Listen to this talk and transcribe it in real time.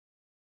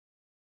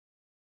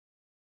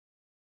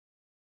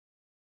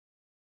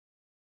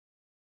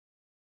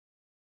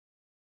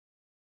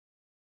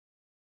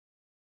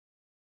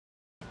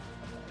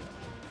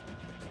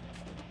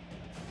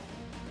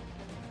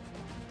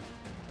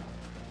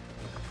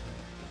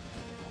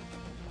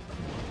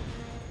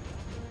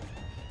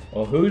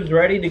Well, who's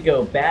ready to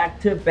go back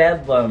to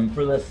Bedlam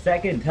for the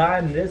second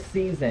time this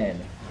season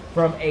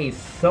from a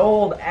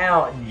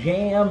sold-out,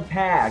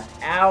 jam-packed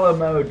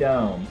Alamo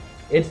Dome?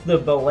 It's the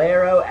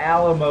Valero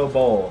Alamo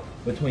Bowl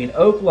between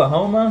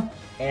Oklahoma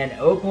and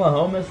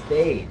Oklahoma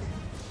State.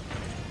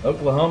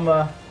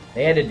 Oklahoma,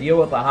 they had to deal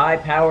with a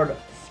high-powered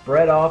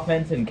spread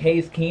offense in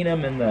Case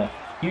Keenum and the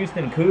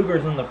Houston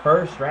Cougars in the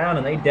first round,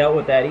 and they dealt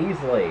with that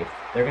easily.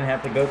 They're going to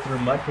have to go through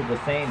much of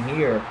the same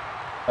here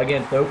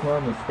against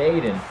Oklahoma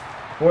State. And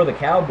for the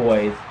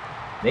Cowboys,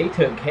 they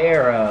took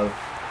care of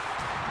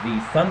the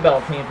Sun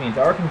Belt champions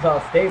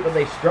Arkansas State, but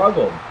they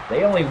struggled.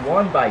 They only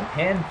won by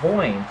 10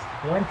 points,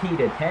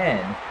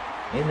 20-10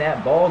 in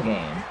that ball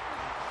game.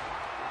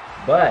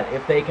 But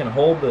if they can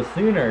hold the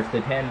Sooners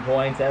to 10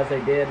 points as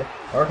they did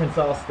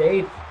Arkansas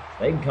State,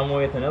 they can come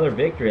away with another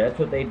victory. That's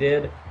what they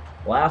did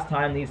last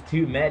time these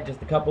two met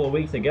just a couple of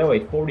weeks ago, a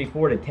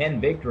 44-10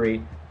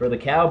 victory for the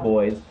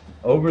Cowboys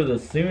over the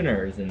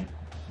Sooners. And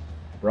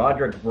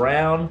Broderick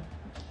Brown,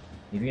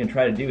 he's going to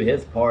try to do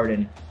his part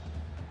in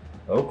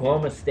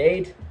Oklahoma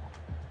State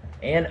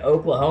and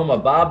Oklahoma.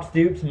 Bob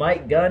Stoops,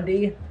 Mike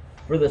Gundy,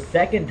 for the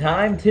second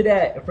time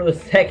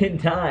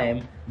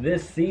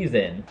this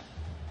season.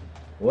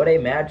 What a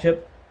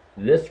matchup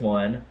this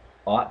one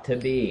ought to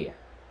be.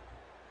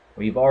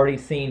 We've already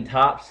seen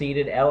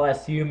top-seeded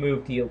LSU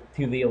move to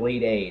the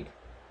Elite Eight.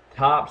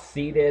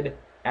 Top-seeded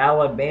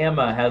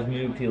Alabama has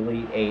moved to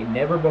Elite Eight.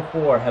 Never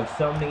before have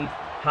so many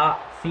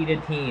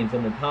top-seeded teams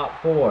in the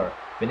top four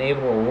been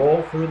able to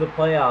roll through the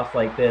playoffs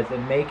like this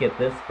and make it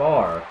this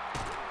far.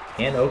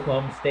 Can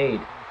Oklahoma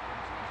State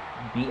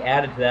be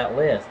added to that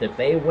list? If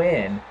they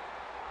win,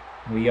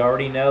 we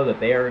already know that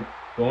they are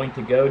going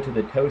to go to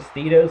the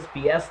Tostitos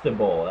Fiesta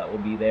Bowl. That will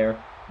be their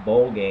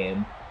bowl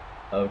game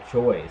of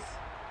choice.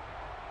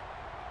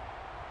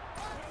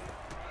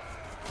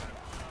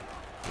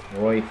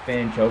 Roy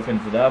Finch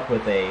opens it up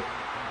with a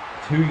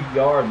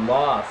 2-yard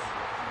loss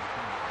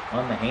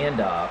on the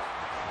handoff.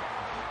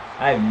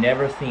 I've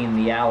never seen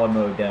the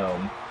Alamo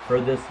Dome for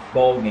this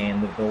bowl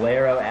game, the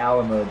Valero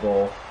Alamo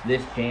Bowl,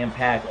 this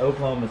jam-packed.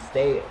 Oklahoma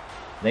State,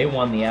 they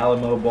won the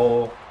Alamo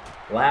Bowl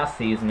last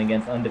season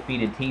against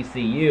undefeated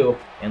TCU,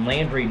 and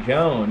Landry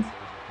Jones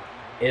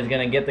is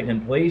going to get the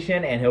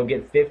completion, and he'll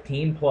get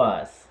 15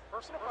 plus.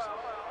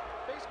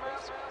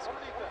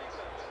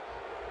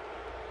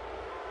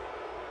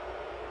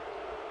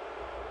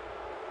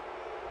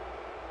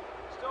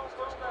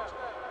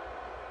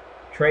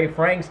 Trey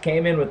Franks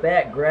came in with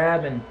that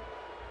grab, and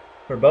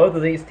for both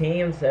of these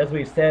teams, as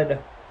we've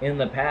said in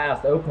the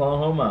past,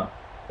 Oklahoma,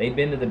 they've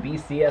been to the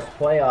BCS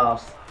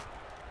Playoffs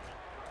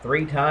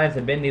 3 times,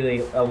 have been to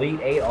the Elite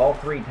Eight all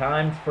 3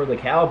 times. For the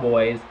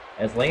Cowboys,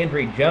 as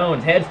Landry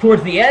Jones heads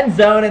towards the end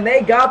zone, and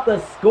they got the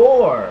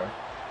score.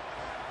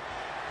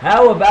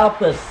 How about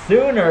the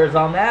Sooners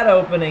on that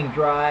opening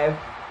drive?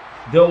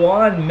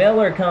 DeJuan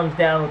Miller comes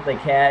down with the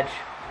catch,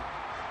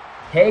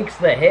 takes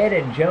the hit,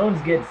 and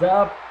Jones gets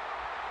up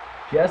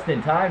just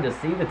in time to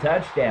see the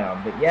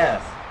touchdown. But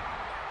yes,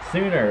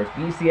 Sooners,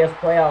 BCS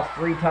Playoffs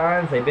 3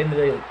 times. They've been to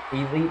the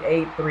Elite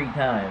Eight 3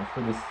 times.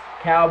 For the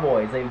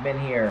Cowboys, they've been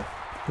here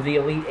to the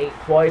Elite Eight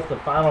twice, the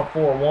Final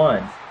Four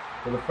once.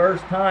 For the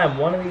first time,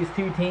 one of these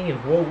 2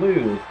 teams will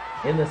lose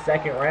in the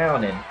second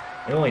round, and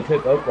it only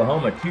took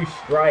Oklahoma 2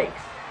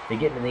 strikes to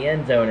get into the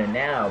end zone. And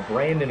now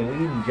Brandon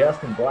Weeden,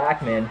 Justin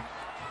Blackman,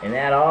 and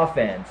that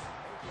offense,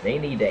 they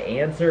need to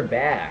answer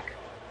back.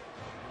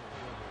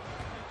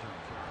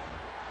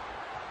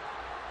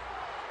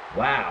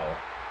 Wow.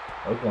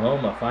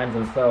 Oklahoma finds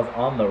themselves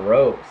on the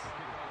ropes.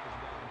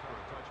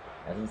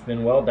 As it's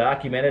been well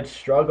documented,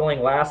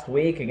 struggling last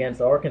week against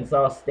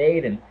Arkansas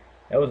State, and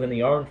that was in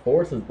the Armed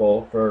Forces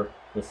Bowl for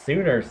the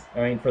Sooners.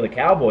 For the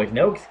Cowboys,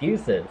 no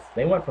excuses.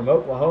 They went from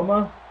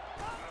Oklahoma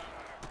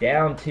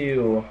down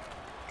to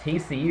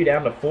TCU,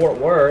 down to Fort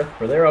Worth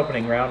for their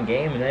opening round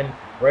game, and then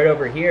right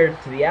over here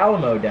to the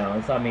Alamo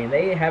Dome. So,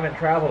 they haven't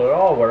traveled at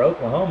all, where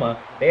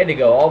Oklahoma, they had to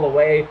go all the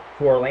way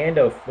to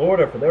Orlando,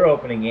 Florida for their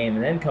opening game,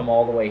 and then come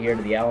all the way here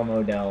to the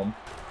Alamo Dome.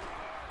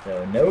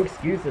 So, no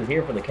excuses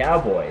here for the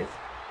Cowboys.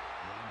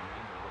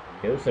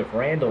 Joseph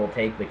Randall will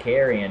take the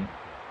carry, and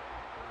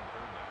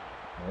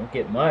won't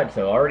get much.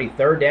 So, already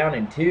 3rd down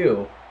and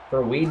 2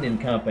 for Weeden and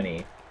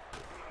company.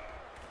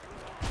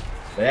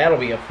 But that'll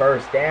be a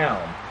first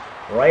down.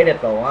 Right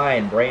at the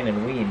line,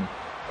 Brandon Weeden.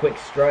 Quick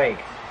strike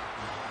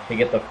to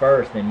get the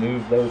first and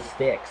move those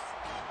sticks.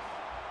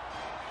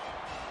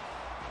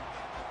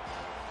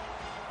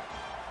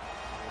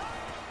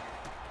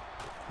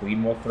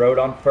 Weeden will throw it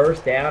on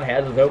first down,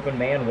 has his open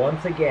man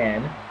once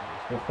again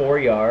for 4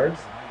 yards.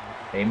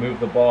 They move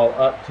the ball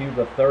up to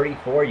the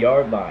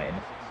 34-yard line.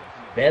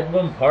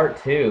 Bedlam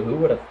Part 2, who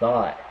would have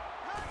thought?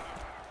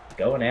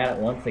 Going at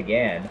it once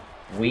again.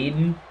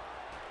 Weeden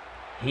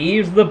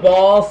heaves the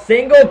ball,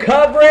 single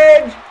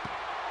coverage,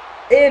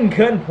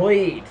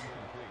 incomplete.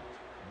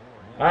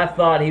 I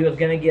thought he was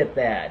going to get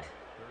that.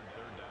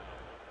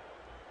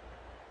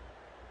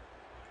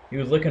 He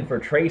was looking for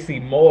Tracy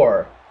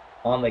Moore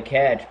on the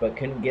catch, but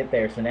couldn't get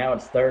there, so now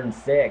it's 3rd and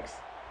 6.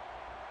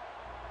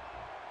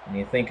 And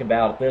you think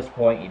about at this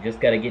point, you just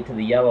got to get to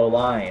the yellow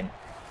line.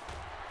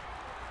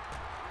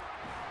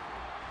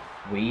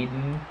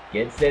 Whedon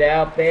gets it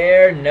out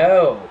there.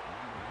 No.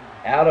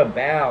 Out of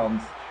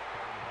bounds.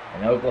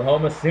 And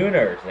Oklahoma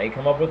Sooners, they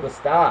come up with a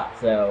stop.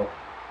 So,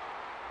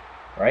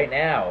 right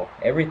now,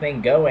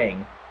 everything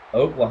going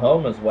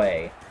Oklahoma's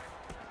way.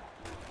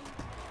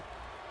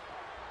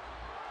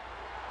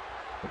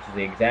 Which is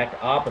the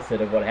exact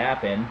opposite of what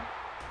happened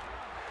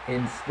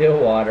in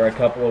Stillwater a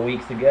couple of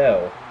weeks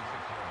ago.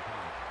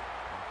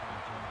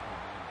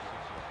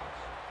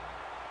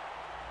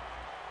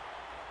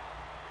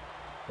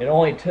 It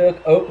only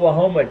took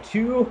Oklahoma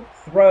 2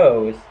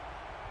 throws,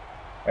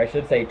 or I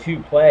should say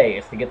 2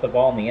 plays, to get the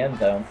ball in the end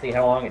zone. See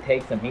how long it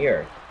takes them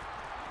here.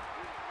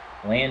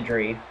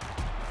 Landry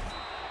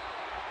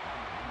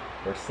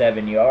for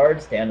 7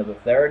 yards, down to the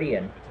 30,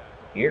 and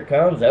here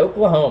comes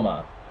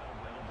Oklahoma.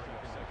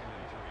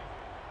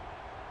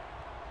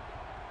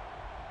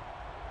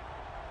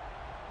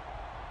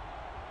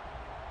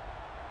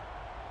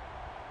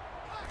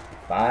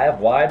 Five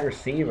wide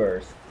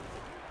receivers.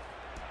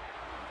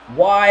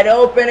 Wide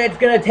open. It's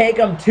going to take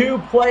them 2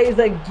 plays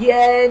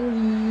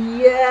again.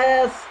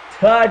 Yes.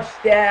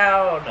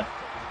 Touchdown.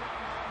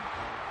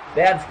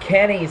 That's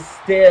Kenny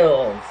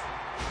Stills.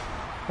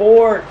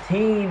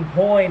 14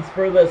 points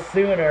for the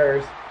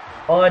Sooners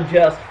on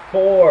just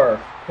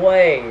 4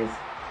 plays.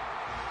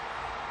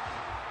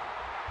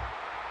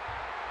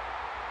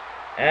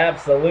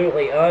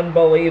 Absolutely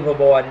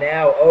unbelievable. And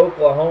now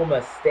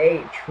Oklahoma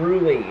State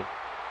truly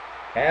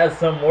has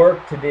some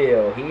work to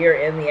do here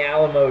in the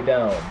Alamo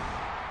Dome.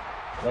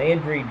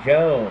 Landry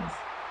Jones,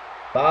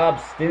 Bob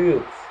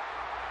Stoops.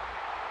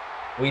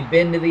 We've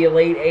been to the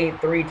Elite 8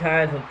 3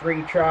 times in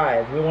 3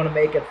 tries. We want to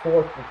make it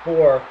 4 for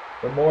 4,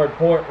 but more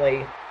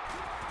importantly,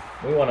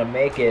 we want to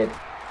make it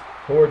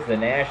towards the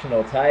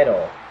national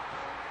title.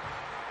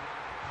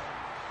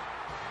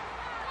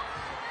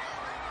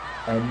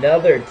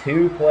 Another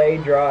 2-play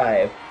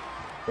drive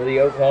for the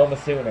Oklahoma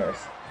Sooners.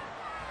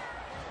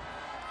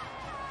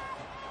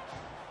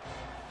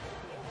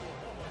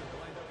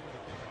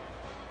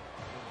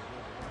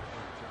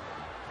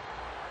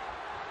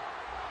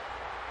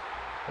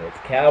 It's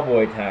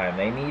Cowboy time.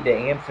 They need to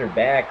answer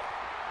back.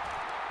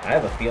 I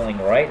have a feeling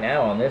right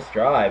now on this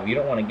drive, you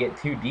don't want to get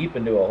too deep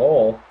into a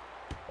hole,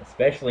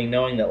 especially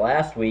knowing that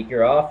last week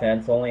your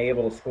offense only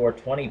able to score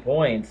 20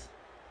 points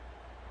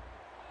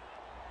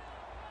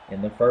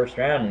in the first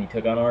round when you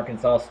took on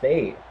Arkansas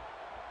State.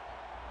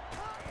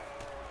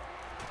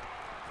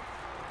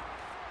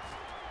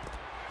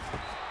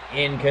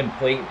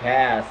 Incomplete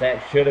pass.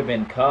 That should have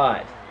been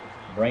caught.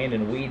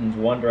 Brandon Whedon's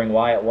wondering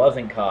why it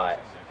wasn't caught.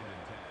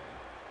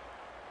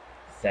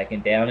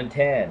 2nd down and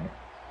 10.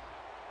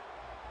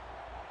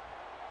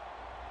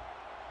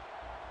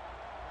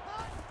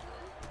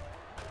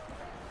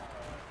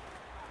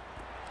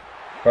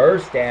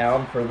 First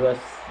down for the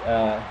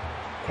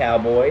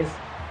Cowboys.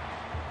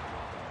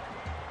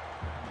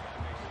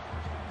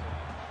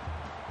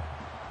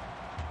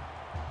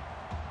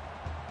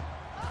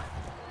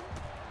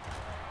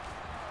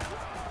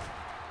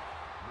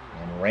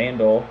 And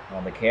Randall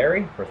on the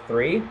carry for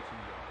 3.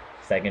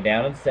 2nd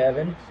down and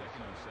 7.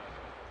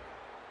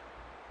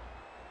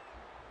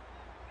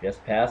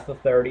 Just past the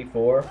 30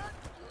 for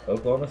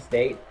Oklahoma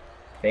State.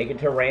 Fake it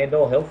to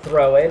Randall. He'll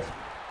throw it.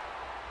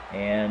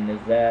 And is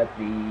that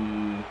the...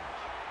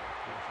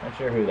 Not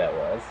sure who that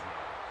was.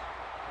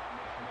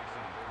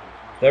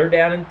 3rd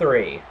down and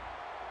 3.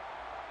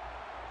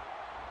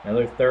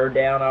 Another 3rd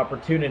down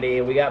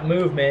opportunity. We got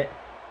movement.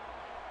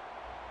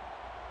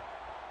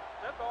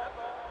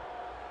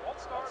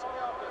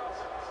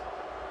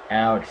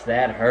 Ouch,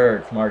 that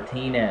hurts.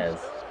 Martinez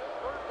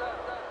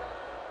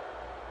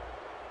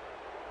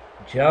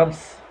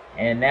jumps,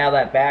 and now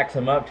that backs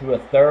him up to a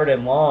 3rd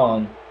and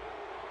long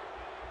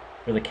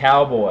for the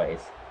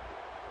Cowboys.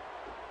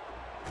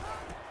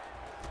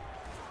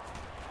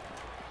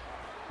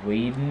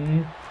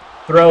 Whedon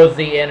throws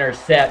the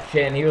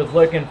interception. He was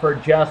looking for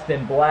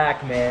Justin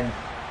Blackman.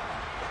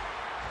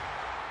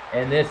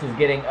 And this is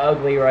getting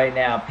ugly right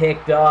now.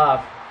 Picked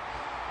off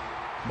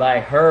by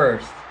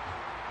Hurst.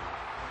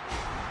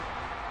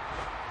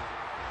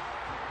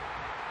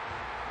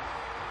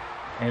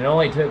 And it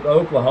only took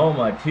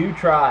Oklahoma 2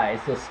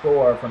 tries to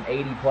score from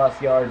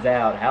 80-plus yards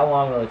out. How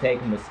long will it take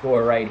them to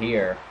score right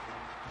here?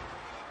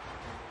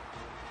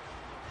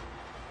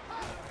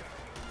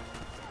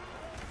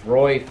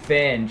 Roy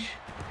Finch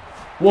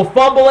will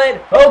fumble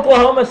it.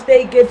 Oklahoma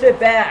State gets it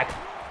back.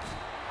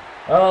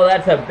 Oh,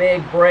 that's a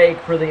big break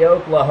for the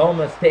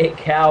Oklahoma State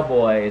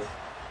Cowboys.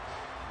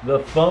 The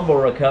fumble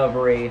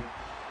recovery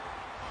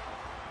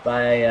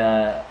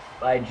by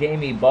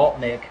Jamie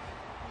Baltnick,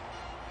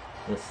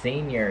 the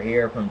senior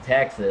here from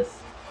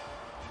Texas.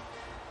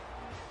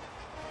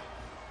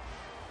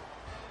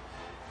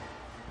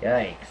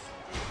 Yikes.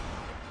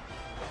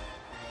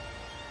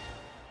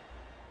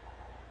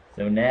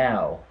 So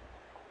now,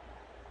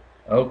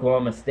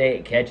 Oklahoma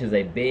State catches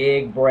a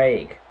big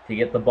break to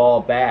get the ball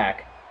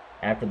back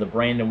after the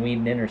Brandon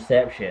Whedon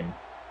interception.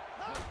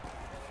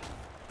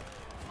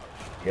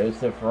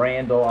 Joseph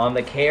Randall on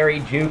the carry,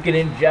 juking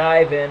and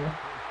jiving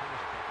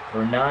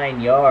for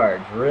 9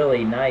 yards.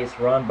 Really nice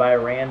run by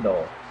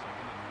Randall.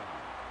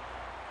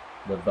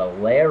 The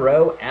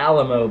Valero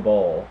Alamo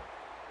Bowl.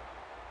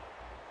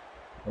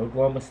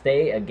 Oklahoma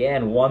State,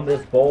 again, won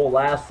this bowl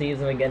last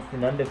season against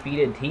an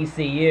undefeated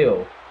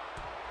TCU.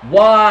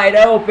 Wide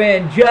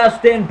open,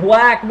 Justin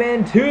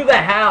Blackmon to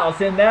the house,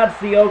 and that's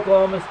the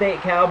Oklahoma State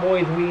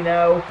Cowboys we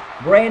know.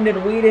 Brandon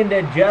Weeden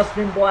to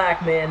Justin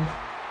Blackmon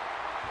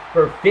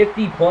for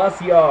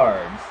 50-plus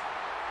yards.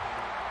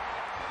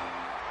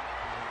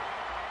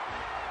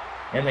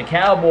 And the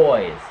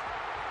Cowboys,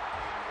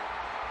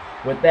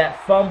 with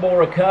that fumble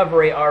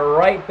recovery, are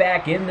right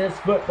back in this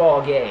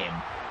football game.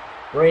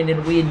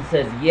 Brandon Weeden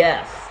says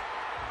yes.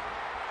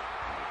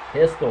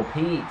 Pistol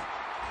Pete.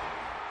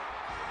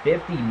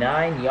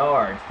 59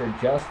 yards for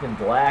Justin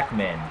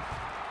Blackmon.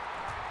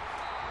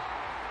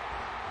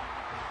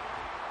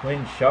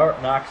 Quinn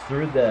Sharp knocks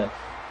through the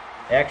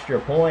extra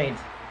point.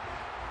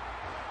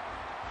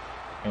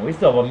 And we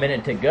still have a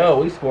minute to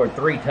go. We scored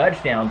 3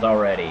 touchdowns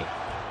already.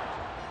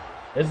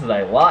 This is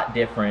a lot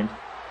different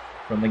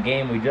from the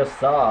game we just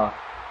saw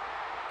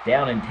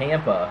down in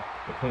Tampa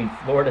between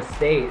Florida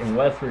State and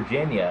West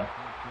Virginia.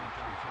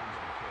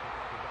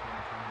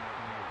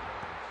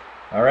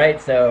 All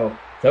right, so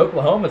it's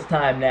Oklahoma's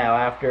time now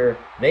after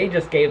they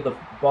just gave the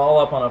ball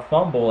up on a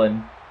fumble,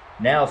 and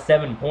now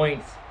 7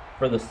 points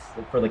for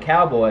the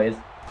Cowboys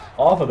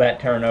off of that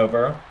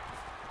turnover.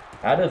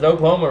 How does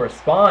Oklahoma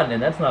respond?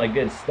 And that's not a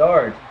good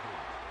start.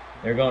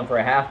 They're going for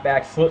a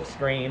halfback slip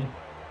screen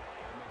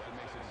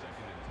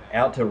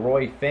out to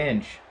Roy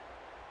Finch,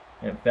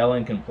 and it fell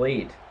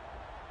incomplete.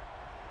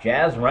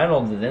 Jazz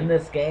Reynolds is in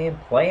this game,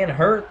 playing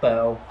hurt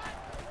though.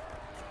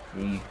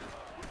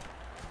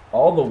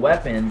 All the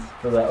weapons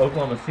for the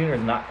Oklahoma Sooners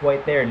not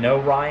quite there. No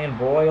Ryan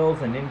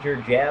Broyles, and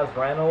injured Jazz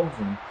Reynolds,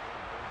 and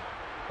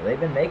they've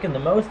been making the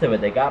most of it.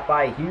 They got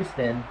by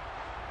Houston,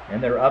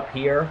 and they're up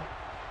here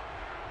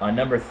on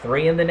number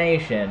 3 in the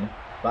nation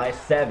by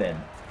 7.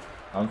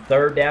 On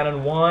 3rd down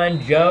and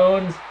 1,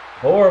 Jones,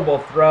 horrible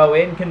throw,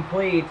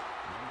 incomplete,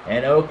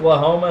 and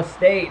Oklahoma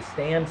State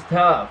stands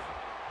tough.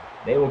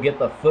 They will get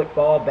the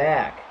football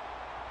back.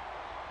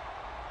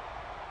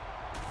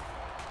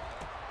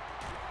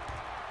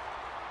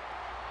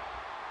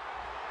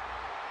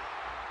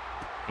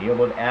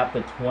 Fielded at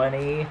the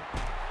 20,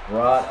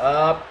 brought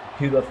up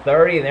to the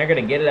 30, and they're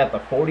going to get it at the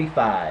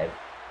 45.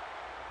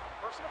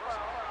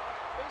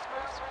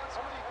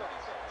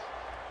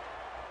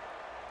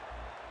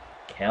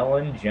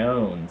 Kellen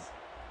Jones.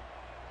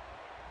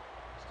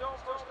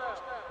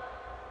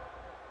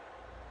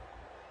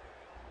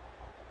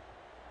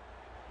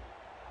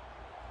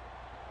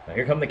 Now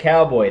here come the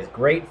Cowboys.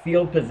 Great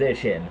field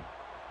position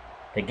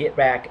to get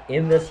back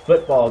in this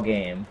football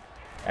game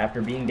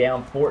after being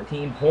down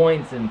 14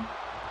 points, and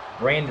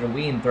Brandon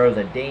Weeden throws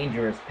a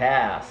dangerous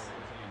pass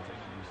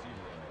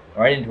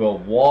right into a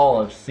wall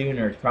of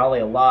Sooners, probably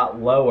a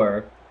lot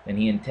lower than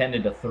he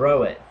intended to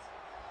throw it.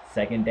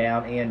 2nd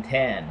down and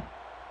 10.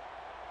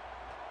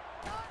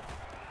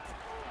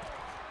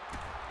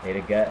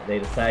 They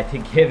decide to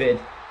give it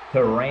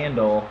to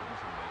Randall.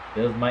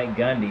 Does Mike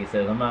Gundy,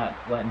 says, I'm not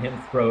letting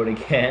him throw it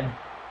again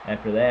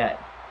after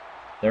that.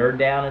 3rd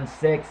down and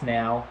 6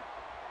 now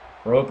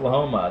for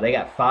Oklahoma. They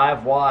got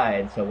 5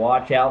 wide, so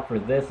watch out for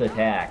this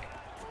attack.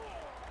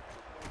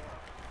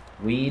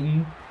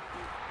 Weeden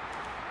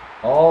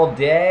all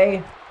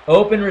day.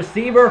 Open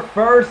receiver,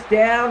 1st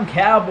down,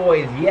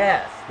 Cowboys.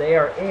 Yes, they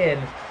are in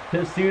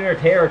to Sooner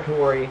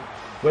territory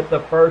with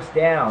the 1st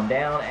down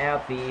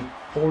at the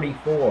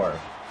 44.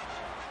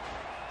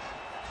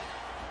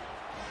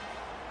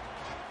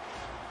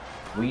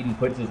 Weeden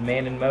puts his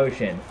man in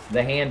motion.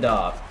 The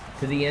handoff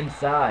to the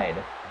inside.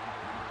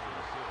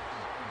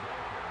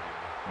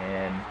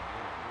 And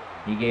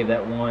he gave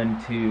that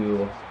one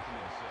to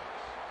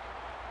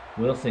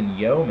Wilson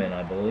Yeoman,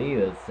 I believe.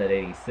 It's at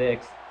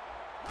 86.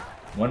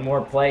 One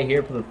more play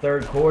here for the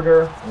 3rd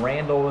quarter.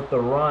 Randall with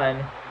the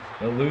run.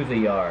 He'll lose a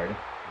yard.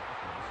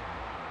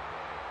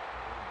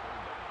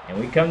 And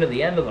we come to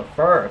the end of the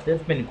 1st.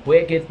 It's been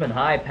quick. It's been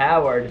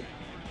high-powered.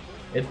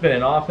 It's been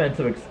an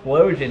offensive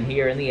explosion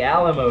here in the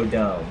Alamo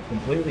Dome.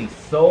 Completely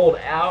sold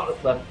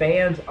out. The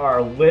fans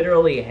are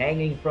literally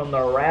hanging from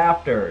the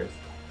rafters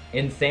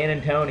in San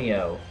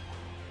Antonio.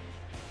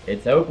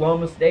 It's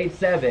Oklahoma State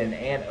 7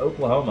 and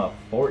Oklahoma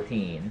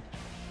 14.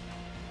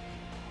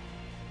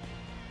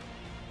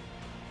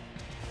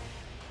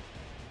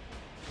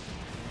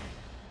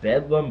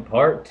 Bedlam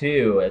Part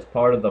 2 as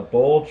part of the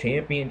Bowl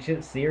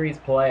Championship Series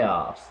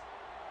playoffs.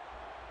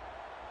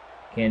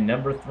 Can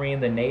number 3 in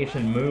the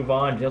nation move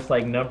on just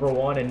like number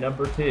 1 and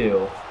number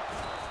 2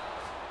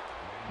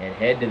 and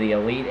head to the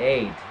Elite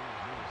 8?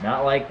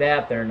 Not like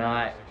that, they're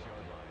not.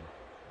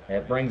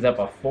 That brings up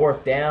a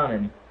 4th down,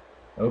 and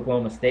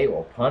Oklahoma State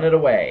will punt it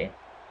away.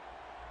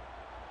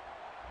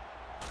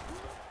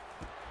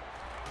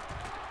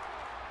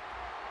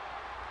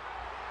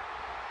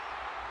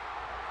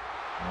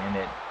 And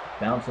it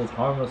bounces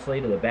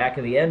harmlessly to the back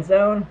of the end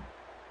zone.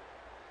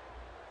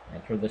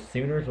 That's where the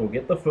Sooners will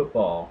get the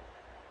football.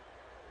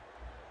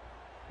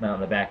 Not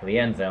in the back of the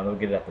end zone. They'll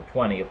get it at the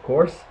 20, of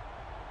course.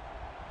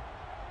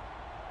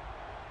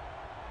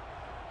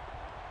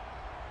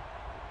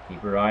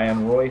 Keep your eye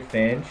on Roy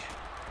Finch.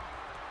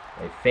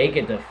 They fake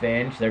it to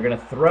Finch. They're going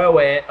to throw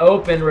it.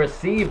 Open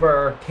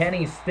receiver.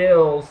 Kenny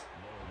Stills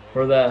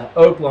for the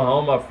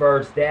Oklahoma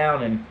first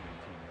down. And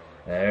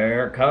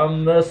there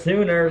come the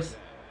Sooners.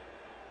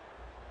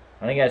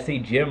 I think I see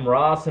Jim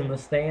Ross in the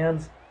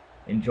stands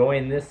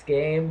enjoying this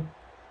game.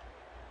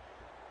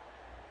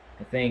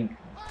 I think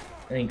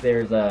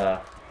there's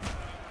a...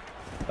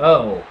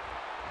 Oh.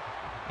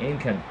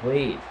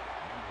 Incomplete.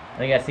 I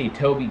think I see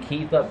Toby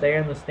Keith up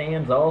there in the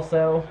stands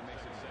also.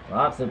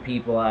 Lots of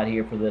people out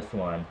here for this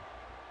one.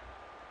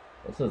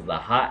 This is the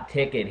hot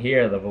ticket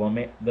here, the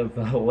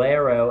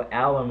Valero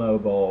Alamo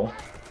Bowl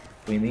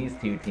between these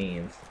two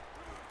teams.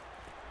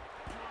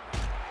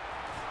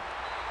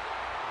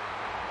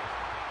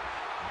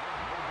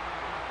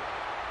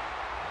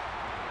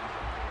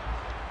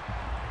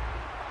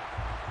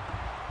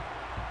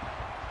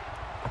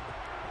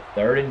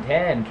 Third and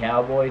 10.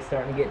 Cowboys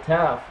starting to get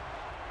tough.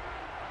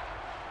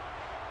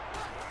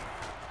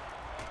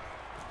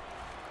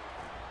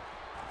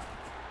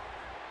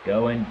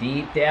 Going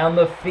deep down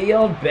the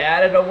field,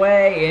 batted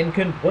away,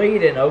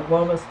 incomplete, and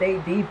Oklahoma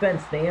State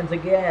defense stands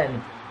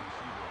again.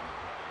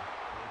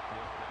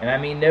 And I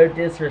mean, no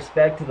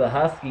disrespect to the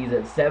Huskies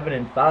at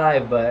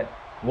 7-5, but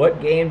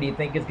what game do you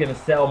think is going to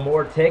sell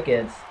more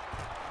tickets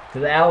to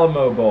the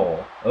Alamo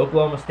Bowl?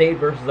 Oklahoma State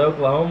versus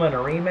Oklahoma in a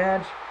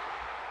rematch?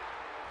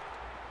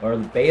 Or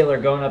Baylor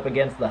going up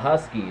against the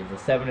Huskies, a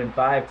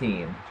 7-5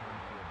 team?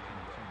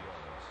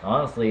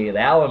 Honestly, the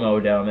Alamo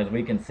Dome, as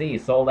we can see,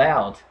 sold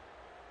out.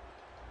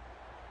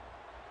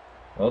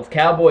 Well, it's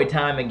Cowboy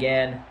time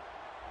again.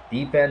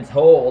 Defense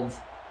holds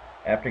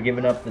after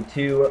giving up the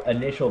 2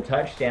 initial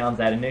touchdowns,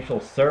 that initial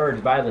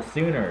surge by the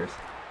Sooners.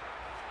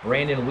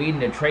 Brandon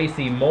Whedon to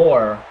Tracy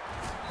Moore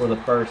for the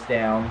first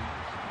down.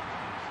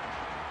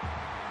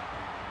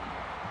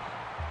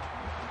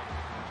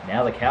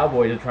 Now the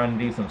Cowboys are trying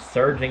to do some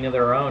surging of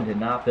their own to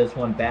knock this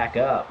one back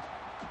up.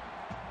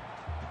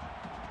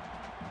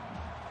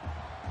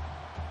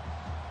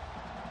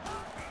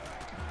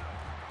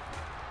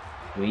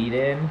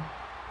 Whedon.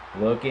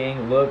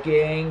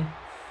 Looking,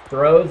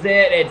 throws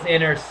it, it's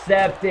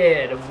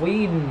intercepted.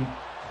 Whedon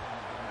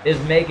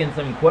is making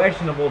some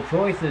questionable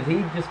choices. He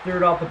just threw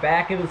it off the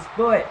back of his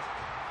foot.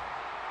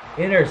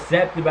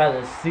 Intercepted by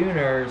the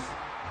Sooners,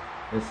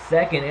 the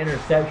second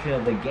interception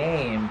of the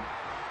game.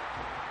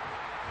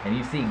 And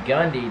you see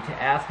Gundy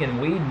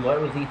asking Whedon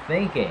what was he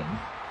thinking.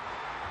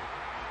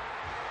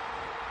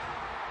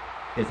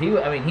 Because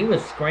he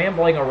was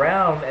scrambling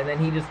around and then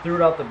he just threw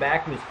it off the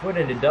back of his foot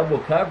into double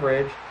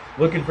coverage.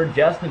 Looking for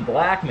Justin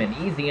Blackman.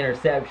 Easy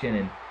interception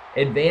and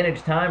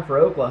advantage time for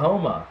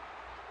Oklahoma.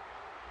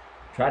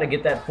 Try to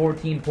get that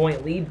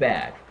 14-point lead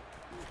back.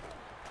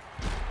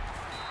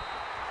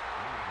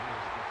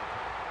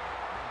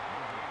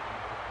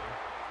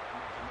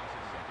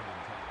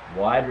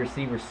 Wide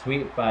receiver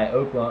sweep by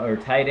Oklahoma, or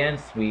tight end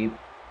sweep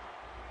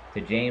to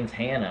James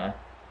Hanna.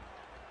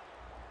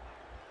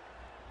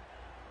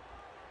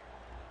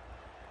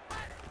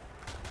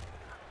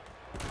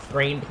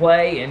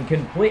 Screenplay,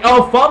 incomplete.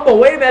 Oh, fumble!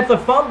 Wait, that's a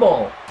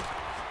fumble!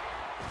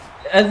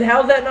 How's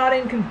that not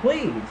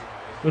incomplete?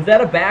 Was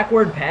that a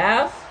backward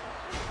pass?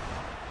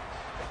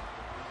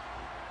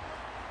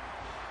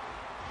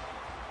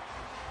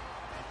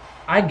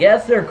 I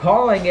guess they're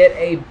calling it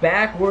a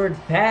backwards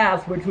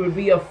pass, which would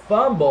be a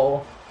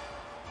fumble.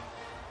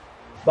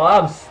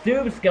 Bob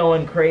Stoops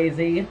going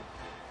crazy.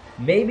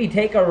 Maybe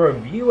take a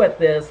review at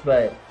this,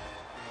 but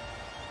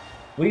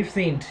we've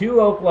seen 2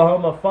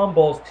 Oklahoma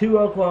fumbles, 2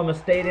 Oklahoma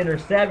State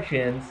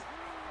interceptions.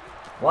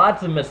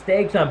 Lots of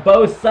mistakes on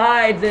both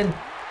sides, and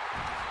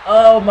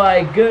oh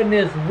my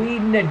goodness,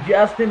 Whedon and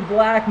Justin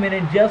Blackman,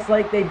 and just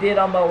like they did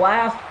on the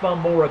last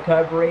fumble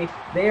recovery,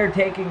 they are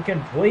taking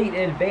complete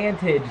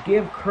advantage.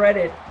 Give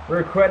credit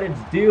where credit's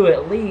due,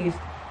 at least,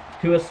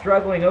 to a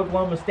struggling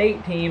Oklahoma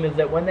State team, is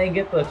that when they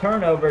get the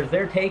turnovers,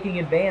 they're taking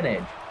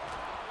advantage.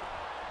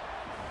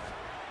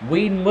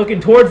 Whedon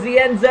looking towards the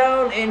end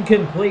zone,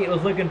 incomplete.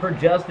 Was looking for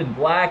Justin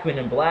Blackman,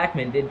 and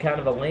Blackman did kind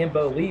of a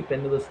Lambo leap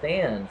into the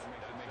stands.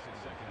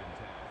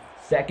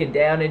 Second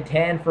down and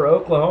 10 for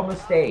Oklahoma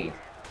State.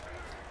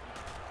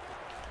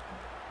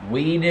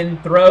 Whedon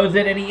throws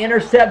it, and he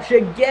intercepts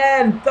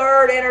again.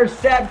 Third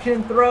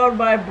interception thrown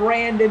by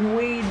Brandon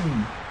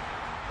Whedon.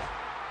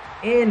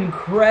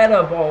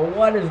 Incredible.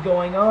 What is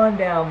going on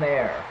down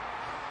there?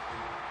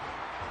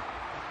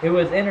 It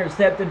was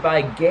intercepted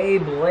by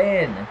Gabe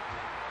Lynn.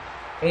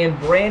 And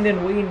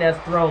Brandon Whedon has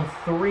thrown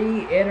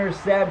 3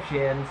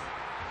 interceptions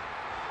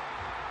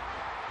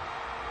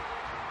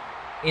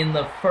in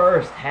the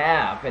first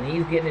half. And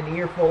he's getting an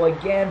earful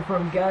again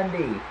from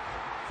Gundy,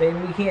 saying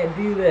we can't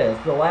do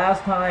this. The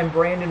last time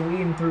Brandon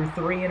Whedon threw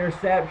 3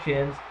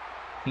 interceptions,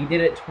 he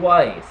did it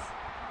twice.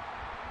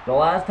 The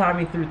last time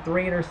he threw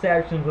 3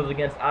 interceptions was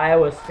against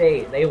Iowa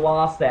State. They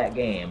lost that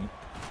game.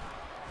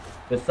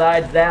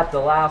 Besides that, the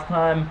last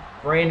time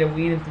Brandon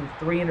Whedon threw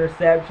 3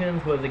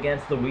 interceptions, was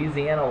against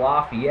Louisiana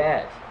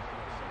Lafayette.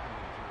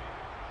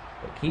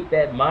 But keep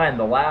that in mind,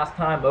 the last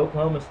time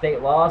Oklahoma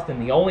State lost, and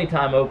the only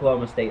time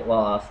Oklahoma State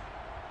lost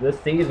this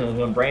season, was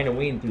when Brandon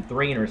Whedon threw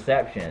 3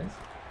 interceptions.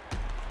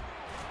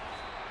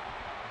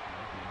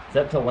 It's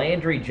up to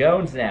Landry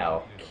Jones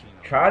now.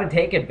 Try to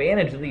take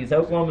advantage of these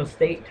Oklahoma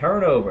State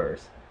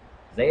turnovers.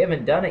 They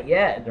haven't done it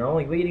yet. They're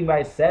only leading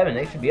by 7.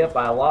 They should be up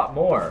by a lot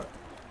more.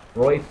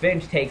 Roy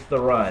Finch takes the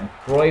run.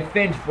 Roy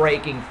Finch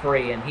breaking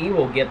free, and he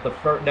will get the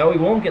first. No, he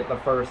won't get the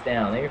first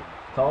down. They're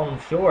calling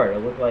him short. It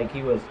looked like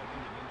he was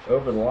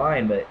over the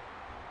line, but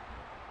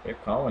they're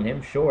calling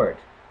him short.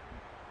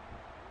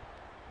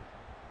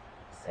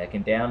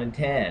 2nd down and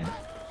 10.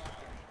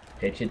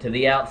 Pitch it to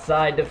the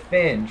outside to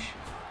Finch.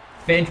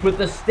 Finch with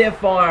the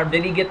stiff arm.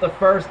 Did he get the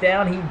first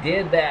down? He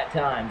did that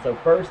time. So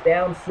 1st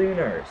down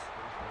Sooners.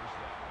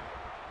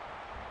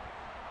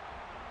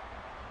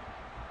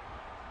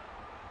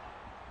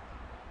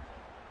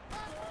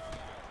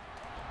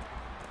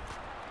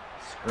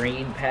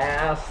 Screen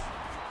pass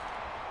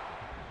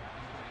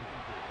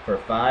for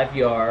 5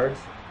 yards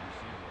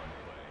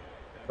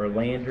for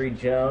Landry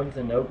Jones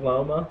in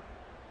Oklahoma.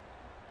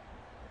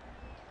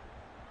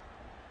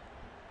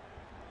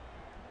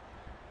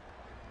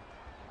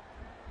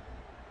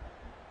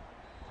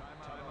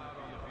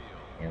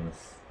 And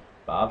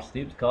Bob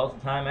Stoops calls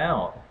a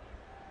timeout.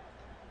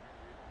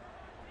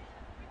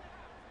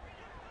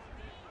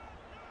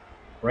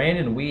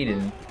 Brandon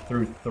Whedon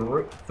threw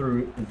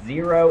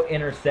 0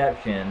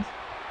 interceptions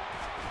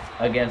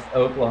against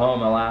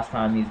Oklahoma last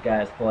time these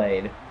guys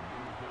played.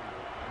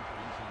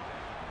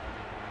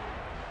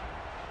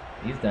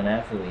 He's done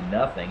absolutely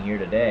nothing here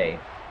today.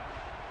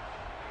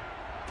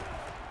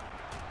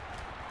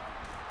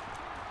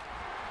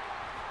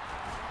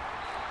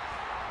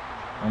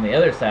 On the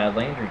other side,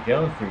 Landry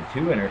Jones threw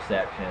 2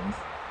 interceptions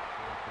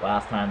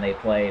last time they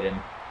played, and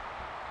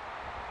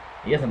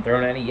he hasn't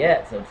thrown any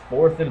yet, so it's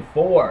 4th and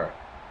 4.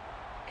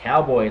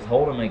 Cowboys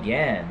hold him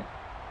again.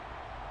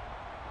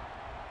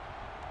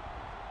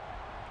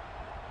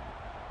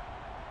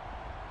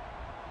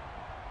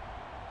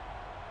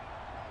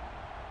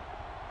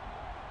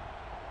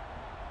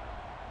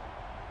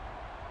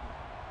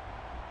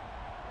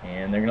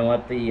 And they're going to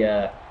let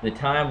the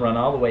time run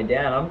all the way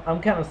down.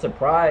 I'm kind of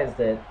surprised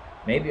that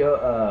maybe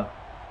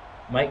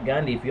Mike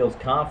Gundy feels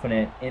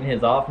confident in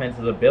his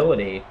offensive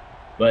ability,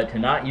 but to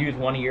not use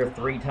one of your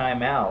 3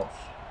 timeouts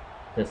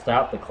to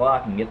stop the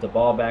clock and get the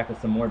ball back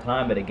with some more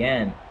time. But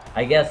again,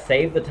 I guess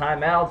save the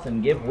timeouts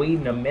and give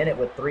Whedon a minute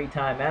with 3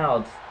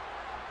 timeouts,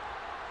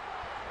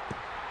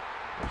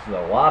 which is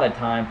a lot of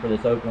time for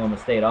this Oklahoma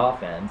State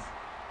offense.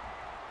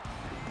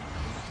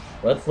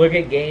 Let's look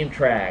at game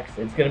tracks.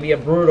 It's going to be a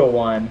brutal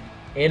one.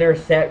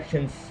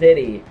 Interception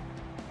City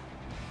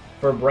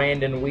for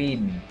Brandon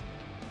Whedon.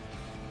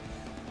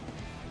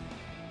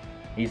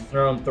 He's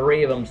thrown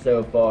 3 of them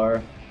so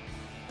far.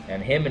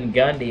 And him and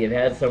Gundy have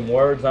had some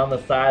words on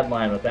the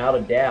sideline, without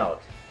a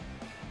doubt.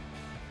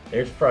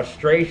 There's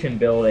frustration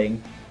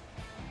building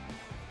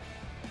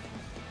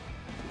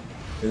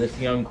for this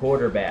young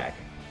quarterback.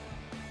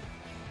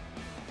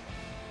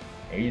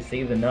 Here you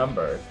see the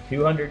numbers.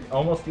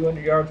 Almost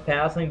 200 yards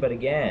passing, but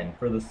again,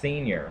 for the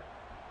senior,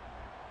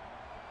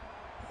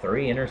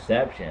 3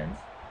 interceptions.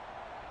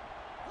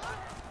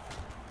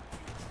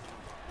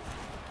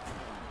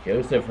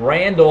 Joseph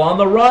Randall on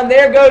the run.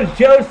 There goes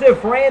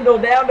Joseph Randall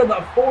down to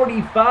the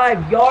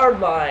 45-yard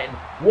line.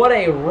 What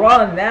a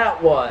run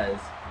that was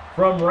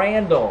from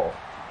Randall.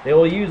 They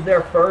will use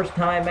their first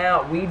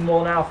timeout. Whedon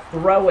will now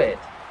throw it.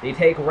 They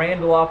take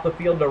Randall off the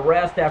field to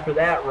rest after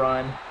that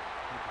run.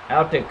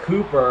 Out to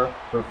Cooper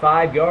for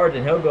 5 yards,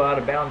 and he'll go out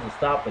of bounds to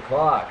stop the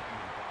clock.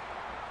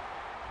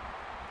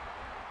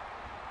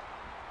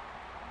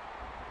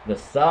 The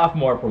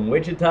sophomore from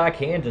Wichita,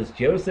 Kansas,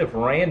 Joseph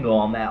Randall,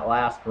 on that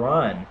last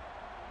run.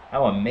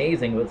 How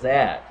amazing was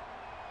that?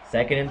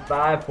 2nd and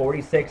 5,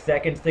 46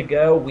 seconds to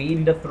go.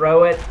 Whedon to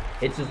throw it.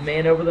 Hits his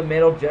man over the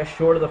middle, just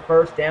short of the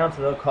first down,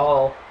 so they'll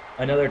call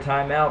another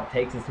timeout.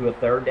 Takes us to a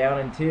 3rd down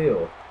and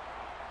 2.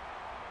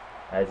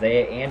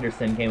 Isaiah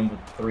Anderson came with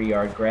a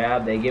 3-yard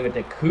grab. They give it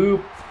to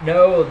Coop.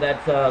 No,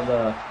 that's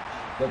the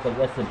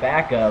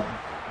backup,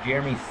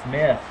 Jeremy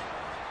Smith,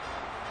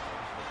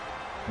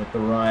 with the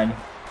run.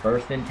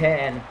 1st and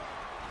 10.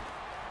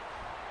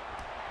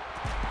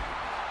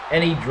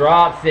 And he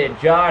drops it.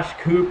 Josh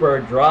Cooper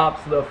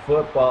drops the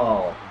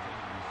football.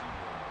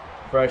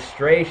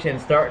 Frustration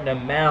starting to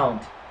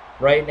mount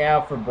right now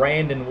for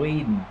Brandon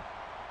Whedon.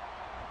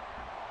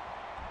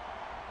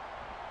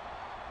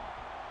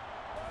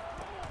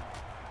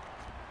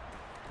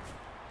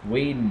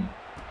 Whedon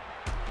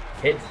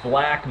hits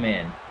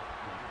Blackman.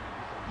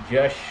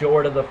 Just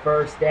short of the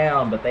first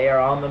down, but they are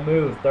on the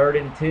move.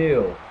 3rd and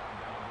 2.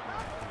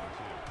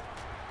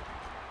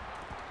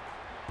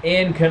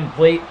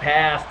 Incomplete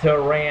pass to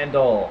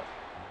Randall.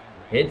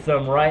 Hits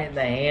him right in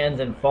the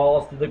hands and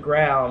falls to the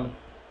ground.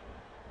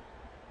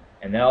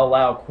 And they'll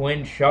allow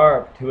Quinn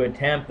Sharp to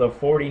attempt the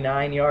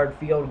 49-yard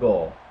field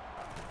goal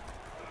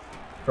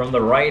from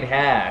the right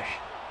hash.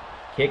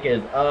 Kick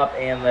is up,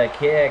 and the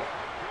kick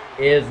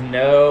is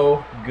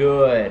no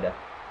good.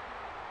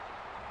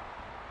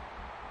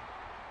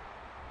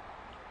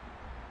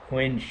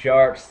 Quinn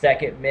Sharp's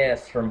second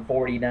miss from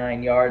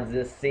 49 yards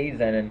this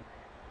season. And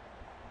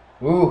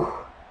ooh,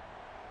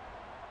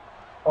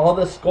 all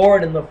the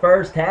scored in the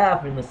first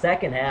half. In the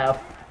second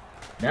half,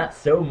 not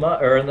so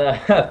much, or in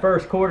the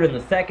first quarter, in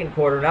the second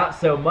quarter, not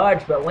so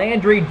much. But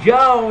Landry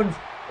Jones,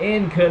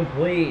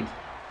 incomplete,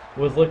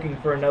 was looking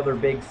for another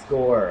big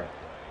score.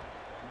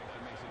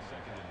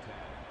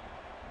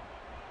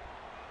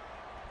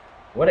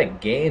 What a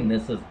game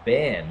this has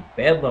been.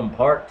 Bedlam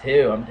Part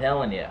 2, I'm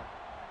telling you.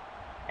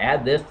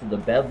 Add this to the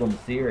Bedlam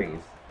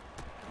series,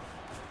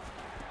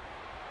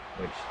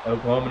 which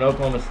Oklahoma and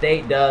Oklahoma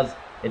State does.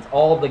 It's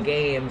all the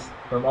games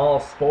from all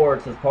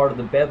sports as part of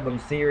the Bedlam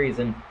series.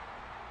 And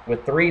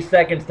with 3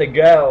 seconds to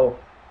go,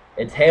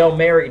 it's Hail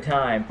Mary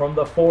time from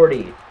the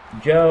 40.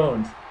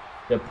 Jones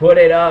to put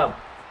it up.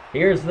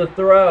 Here's the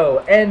throw.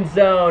 End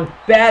zone.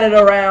 Batted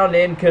around.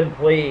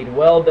 Incomplete.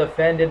 Well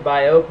defended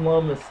by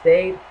Oklahoma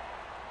State.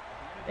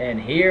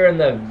 And here in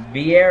the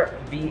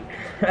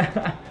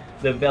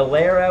the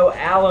Valero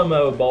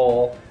Alamo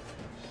Bowl,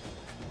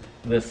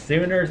 the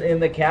Sooners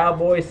and the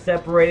Cowboys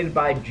separated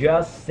by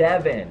just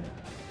 7.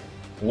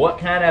 What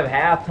kind of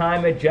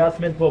halftime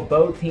adjustments will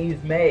both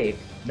teams make?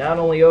 Not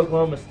only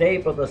Oklahoma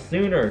State, but the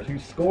Sooners, who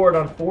scored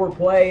on 4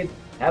 plays,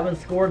 haven't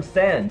scored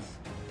since.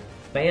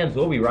 Fans,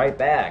 will be right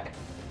back.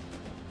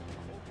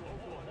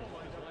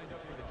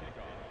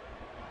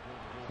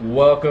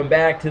 Welcome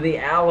back to the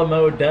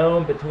Alamo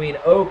Dome between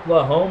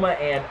Oklahoma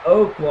and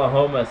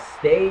Oklahoma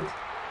State.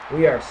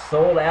 We are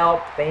sold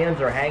out. Fans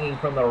are hanging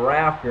from the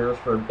rafters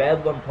for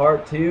Bedlam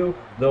Part 2.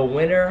 The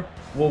winner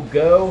will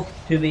go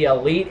to the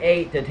Elite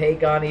 8 to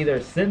take on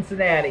either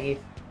Cincinnati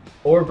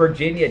or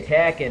Virginia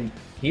Tech. And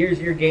here's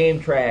your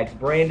game tracks.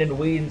 Brandon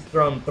Whedon's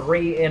thrown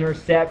 3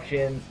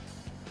 interceptions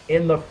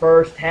in the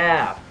first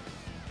half.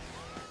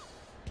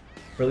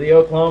 For the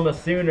Oklahoma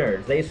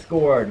Sooners, they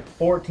scored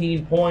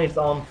 14 points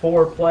on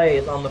 4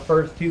 plays on the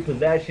first 2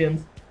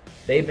 possessions.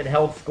 They've been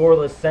held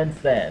scoreless since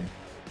then.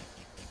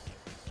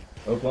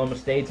 Oklahoma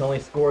State's only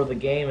score of the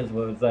game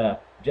was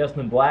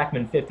Justin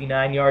Blackman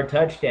 59-yard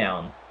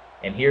touchdown.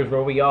 And here's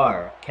where we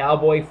are.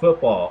 Cowboy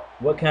football.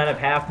 What kind of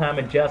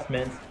halftime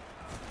adjustments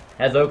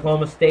has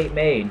Oklahoma State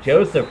made?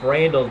 Joseph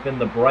Randall's been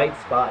the bright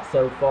spot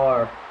so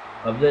far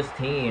of this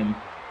team,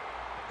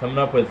 coming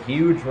up with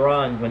huge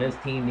runs when his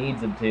team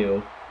needs him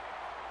to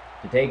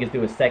take us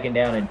to a 2nd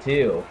down and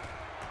 2.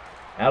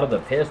 Out of the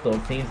pistol,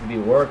 it seems to be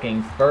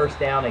working. First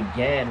down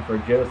again for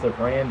Joseph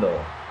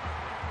Randall.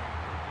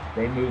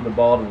 They move the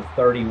ball to the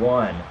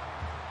 31.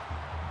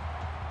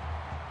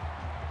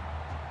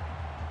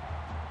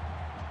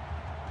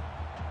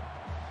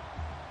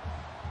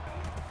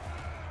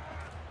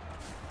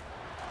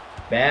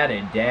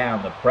 Batted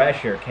down. The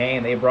pressure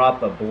came. They brought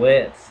the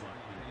blitz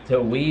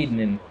to Whedon,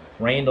 and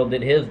Randall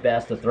did his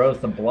best to throw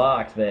some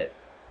blocks, but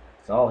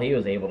that's all he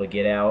was able to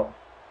get out.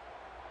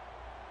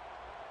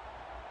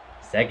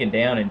 2nd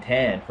down and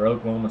 10 for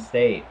Oklahoma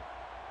State.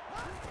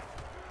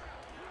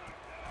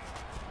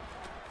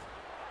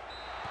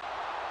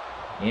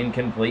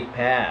 Incomplete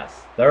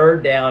pass.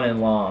 3rd down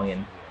and long,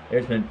 and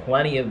there's been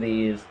plenty of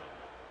these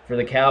for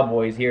the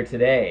Cowboys here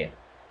today.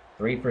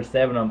 3 for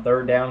 7 on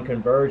 3rd down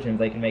conversions.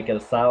 They can make it a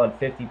solid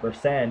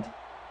 50%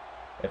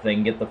 if they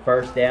can get the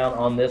first down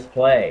on this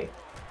play.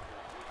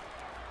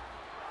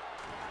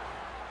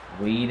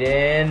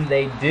 Whedon,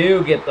 they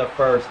do get the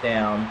first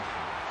down.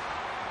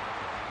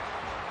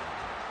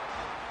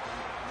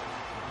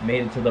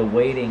 Made it to the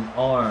waiting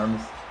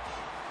arms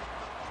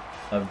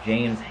of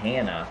James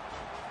Hanna.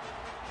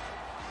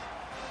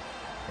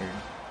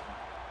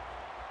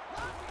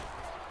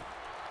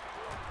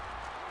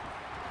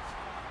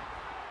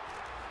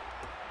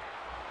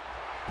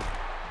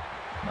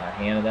 Not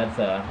Hanna, that's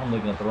I'm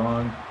looking at the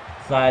wrong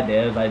side.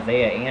 There's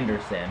Isaiah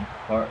Anderson.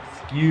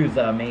 Excuse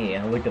me,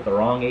 I looked at the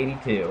wrong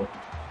 82.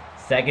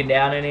 2nd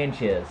down and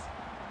inches.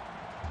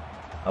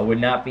 I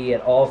would not be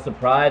at all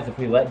surprised if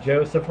we let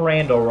Joseph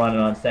Randall run it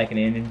on 2nd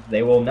inning.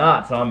 They will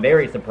not, so I'm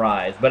very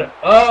surprised. But,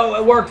 oh,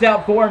 it works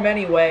out for him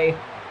anyway.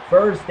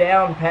 First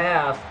down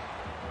pass.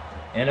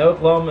 And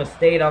Oklahoma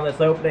State on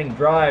this opening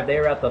drive, they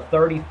were at the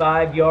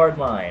 35-yard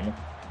line.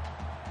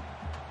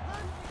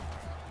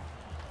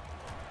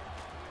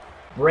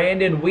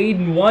 Brandon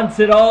Whedon wants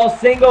it all.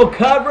 Single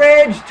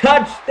coverage.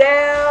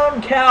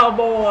 Touchdown,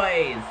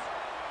 Cowboys.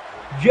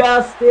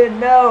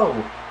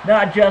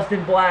 Not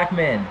Justin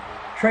Blackman.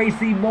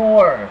 Tracy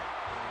Moore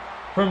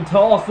from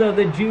Tulsa,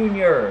 the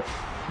junior,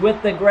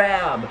 with the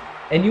grab.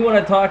 And you want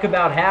to talk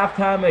about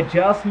halftime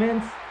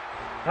adjustments?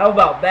 How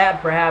about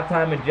that for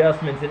halftime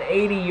adjustments? An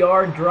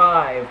 80-yard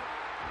drive.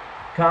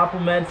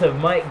 Compliments of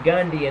Mike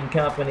Gundy and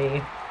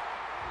company.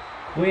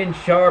 Quinn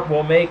Sharp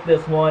will make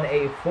this one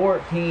a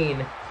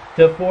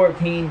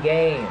 14-14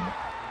 game.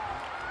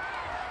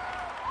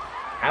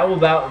 How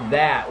about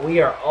that?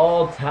 We are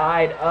all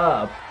tied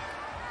up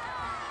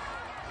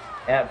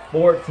at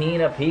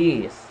 14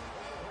 apiece.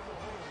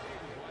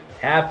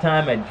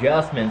 Halftime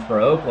adjustments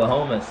for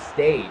Oklahoma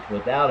State,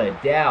 without a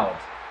doubt.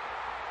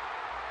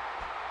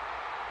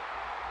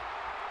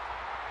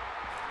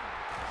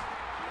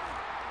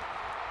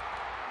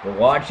 But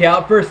watch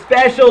out for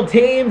special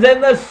teams,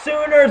 and the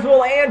Sooners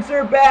will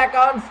answer back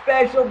on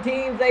special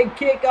teams. A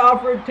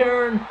kickoff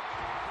return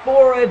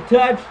for a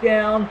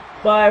touchdown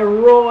by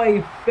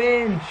Roy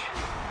Finch.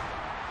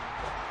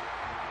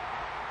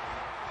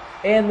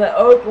 And the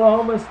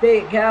Oklahoma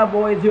State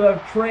Cowboys, who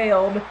have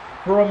trailed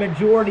for a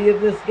majority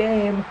of this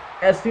game,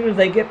 as soon as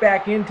they get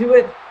back into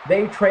it,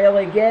 they trail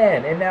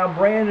again. And now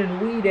Brandon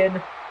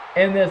Weeden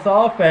and this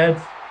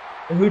offense,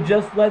 who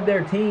just led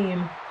their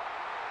team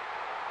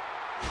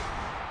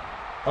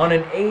on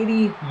an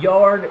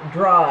 80-yard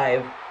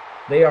drive.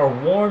 They are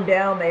worn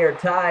down. They are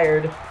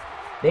tired.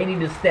 They need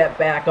to step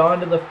back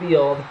onto the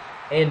field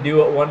and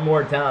do it one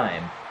more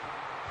time.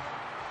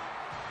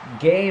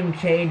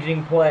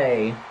 Game-changing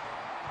play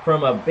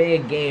from a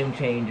big game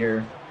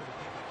changer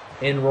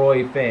in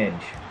Roy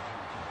Finch.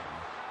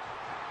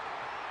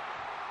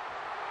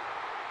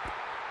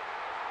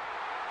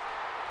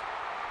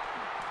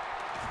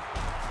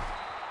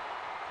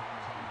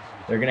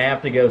 They're going to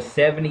have to go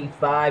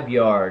 75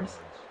 yards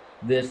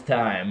this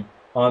time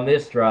on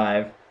this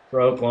drive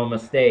for Oklahoma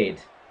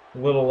State. A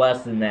little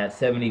less than that,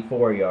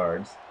 74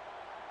 yards.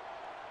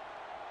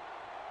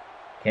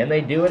 Can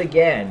they do it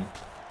again?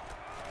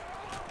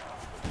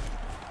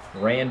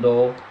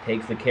 Randall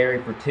takes the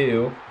carry for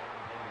 2.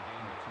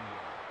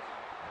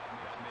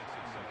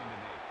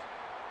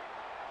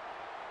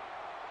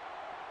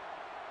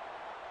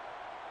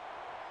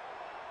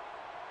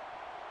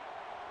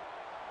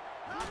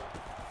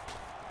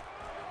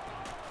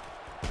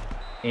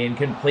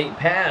 Incomplete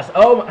pass.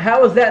 Oh,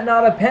 how is that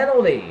not a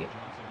penalty?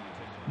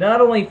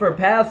 Not only for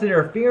pass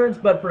interference,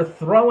 but for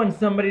throwing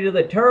somebody to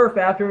the turf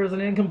after it was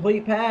an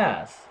incomplete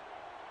pass.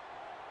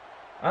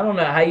 I don't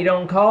know how you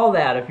don't call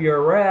that if you're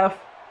a ref.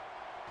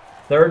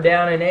 3rd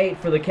down and 8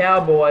 for the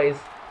Cowboys.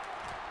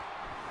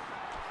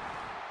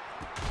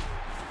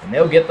 And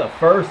they'll get the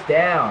first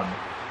down.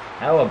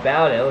 How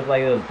about it? It looks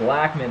like it was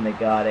Blackman that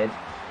got it.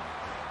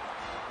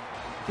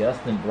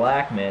 Justin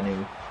Blackman,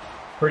 who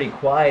pretty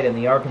quiet in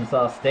the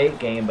Arkansas State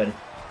game, but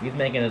he's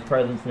making his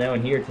presence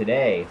known here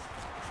today.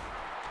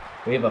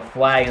 We have a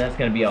flag, and that's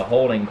going to be a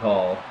holding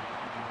call.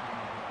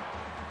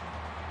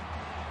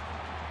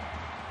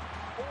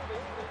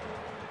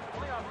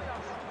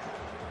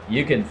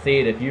 You can see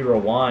it if you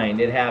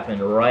rewind. It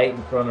happened right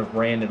in front of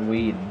Brandon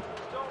Weeden.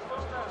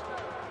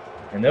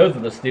 And those are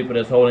the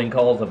stupidest holding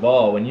calls of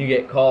all. When you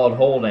get called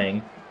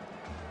holding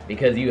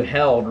because you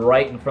held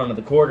right in front of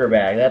the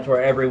quarterback. That's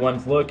where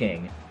everyone's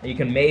looking. You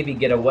can maybe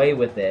get away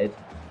with it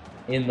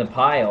in the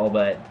pile,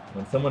 but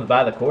when someone's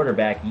by the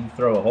quarterback, you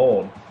throw a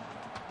hold.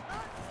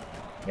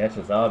 That's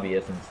just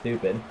obvious and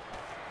stupid.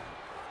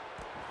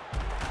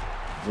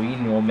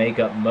 Weeden will make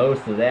up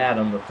most of that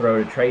on the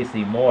throw to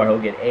Tracy Moore. He'll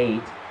get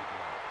 8.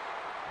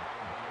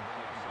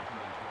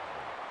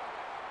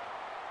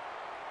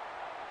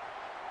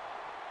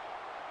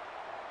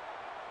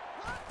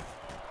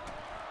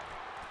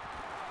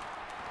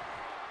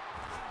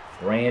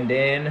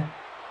 Brandon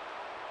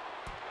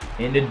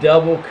into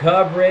double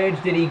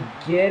coverage. Did he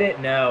get it?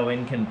 No,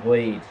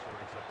 incomplete.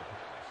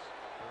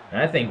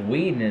 And I think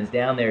Weeden is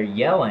down there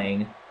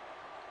yelling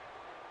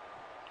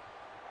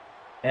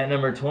at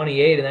number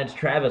 28, and that's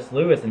Travis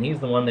Lewis, and he's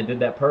the one that did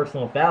that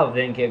personal foul that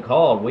didn't get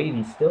called.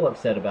 Weeden's still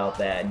upset about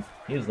that.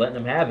 He was letting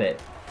him have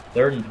it.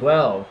 3rd and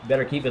 12.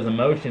 Better keep his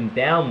emotions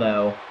down,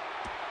 though.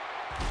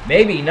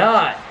 Maybe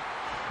not.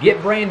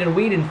 Get Brandon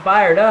Weeden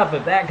fired up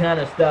if that kind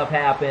of stuff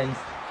happens.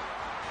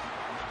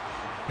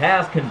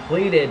 Pass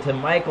completed to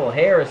Michael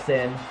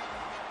Harrison.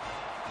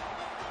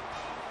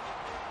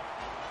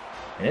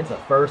 And it's a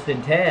 1st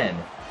and 10.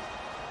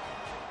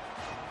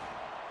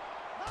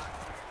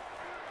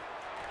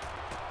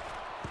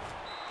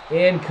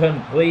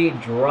 Incomplete,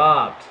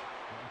 dropped.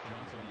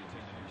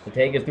 To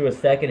take us to a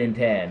 2nd and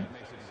 10.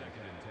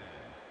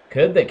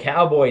 Could the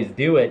Cowboys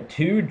do it?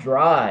 2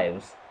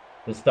 drives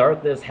to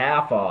start this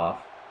half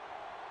off.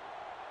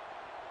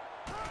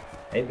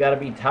 They've got to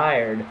be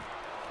tired.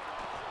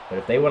 But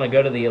if they want to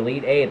go to the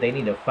Elite 8, they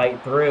need to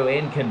fight through.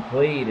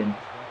 Incomplete. And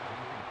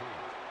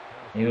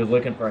he was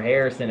looking for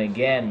Harrison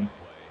again.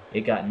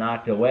 It got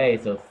knocked away.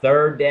 So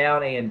 3rd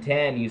down and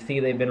 10. You see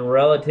they've been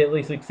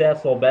relatively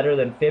successful, better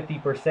than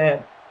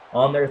 50%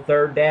 on their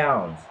 3rd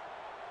downs.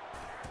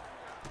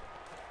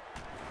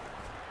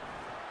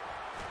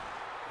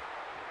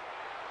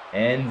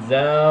 End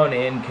zone,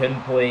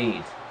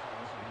 incomplete.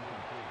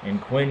 And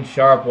Quinn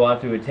Sharp will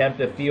have to attempt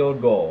a field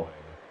goal.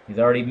 He's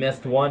already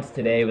missed once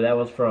today, but that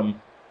was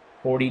from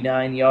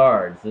 49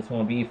 yards. This one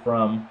will be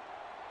from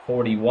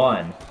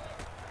 41.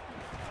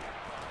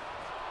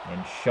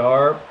 And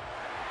Sharp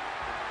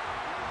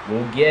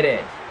will get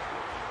it.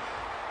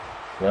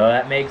 So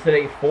that makes it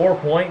a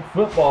 4-point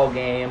football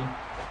game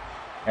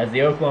as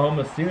the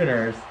Oklahoma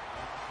Sooners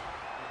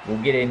will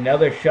get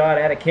another shot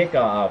at a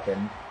kickoff.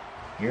 And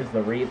here's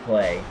the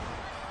replay.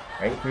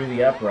 Right through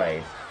the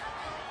uprights.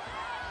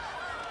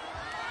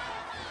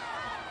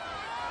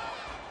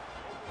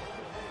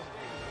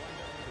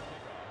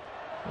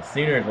 The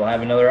Sooners will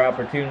have another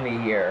opportunity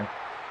here.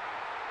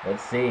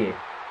 Let's see.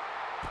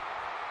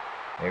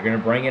 They're going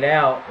to bring it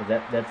out.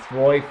 That's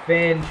Roy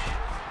Finch.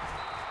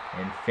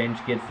 And Finch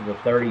gets to the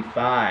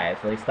 35.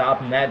 So they stop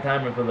him that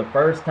time. And for the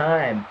first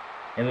time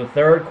in the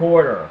third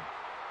quarter,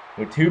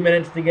 with 2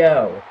 minutes to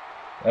go,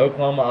 the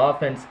Oklahoma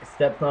offense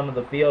steps onto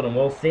the field, and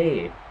we'll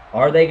see.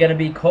 Are they going to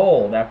be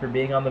cold after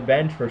being on the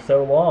bench for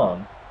so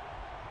long?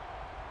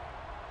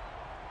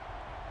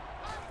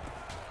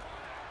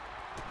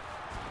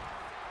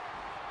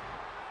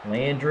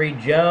 Landry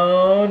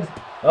Jones.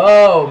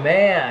 Oh,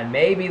 man,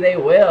 maybe they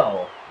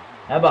will.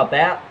 How about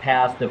that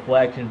pass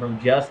deflection from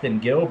Justin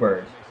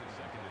Gilbert?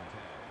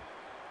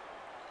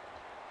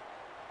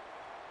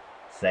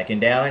 Second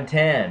down and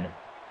 10.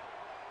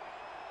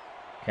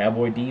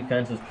 Cowboy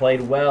defense has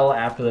played well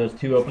after those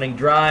two opening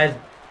drives.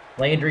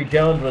 Landry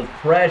Jones was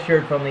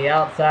pressured from the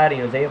outside.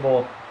 He was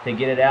able to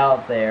get it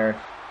out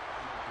there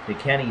to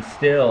Kenny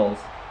Stills,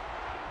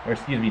 or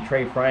excuse me,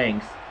 Trey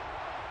Franks,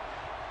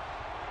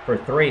 for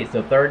 3.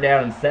 So third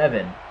down and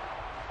 7.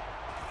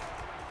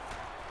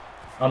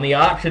 On the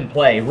option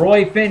play,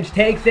 Roy Finch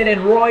takes it,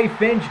 and Roy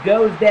Finch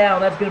goes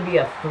down. That's going to be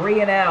a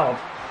 3 and out.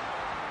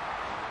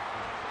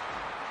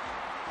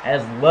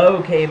 As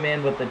Lowe came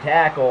in with the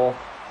tackle,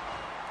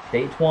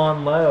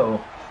 Daquan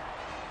Lowe.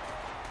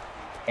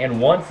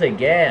 And once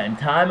again,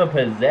 time of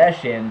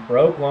possession for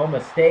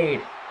Oklahoma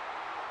State.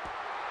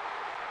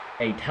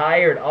 A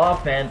tired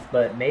offense,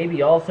 but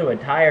maybe also a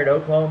tired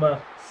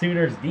Oklahoma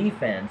Sooners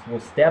defense will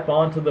step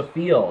onto the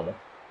field.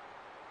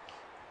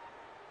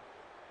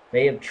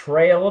 They have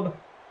trailed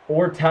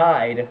or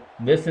tied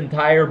this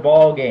entire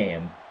ball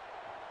game.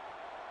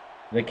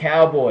 The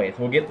Cowboys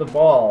will get the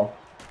ball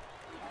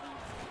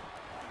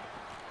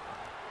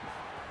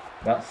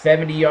about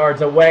 70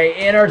 yards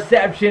away.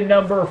 Interception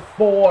number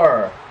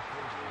 4.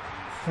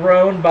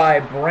 Thrown by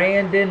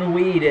Brandon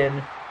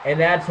Whedon, and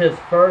that's his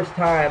first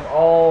time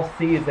all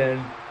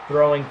season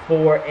throwing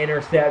 4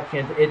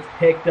 interceptions. It's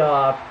picked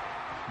off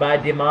by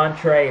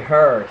DeMontre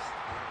Hurst.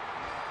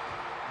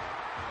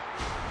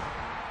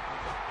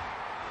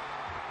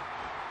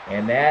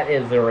 And that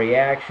is the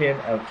reaction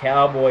of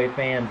Cowboy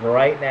fans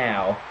right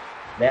now.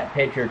 That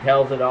picture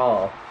tells it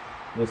all.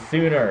 The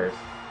Sooners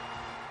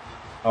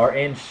are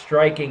in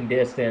striking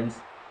distance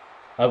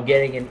of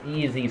getting an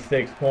easy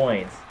 6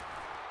 points.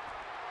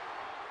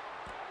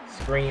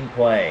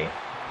 Screenplay.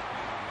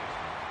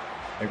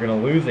 They're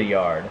going to lose a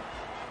yard.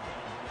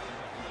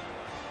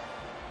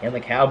 And the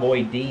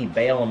Cowboy D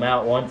bail them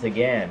out once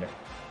again.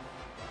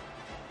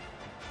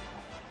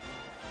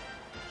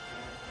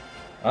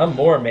 I'm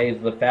more amazed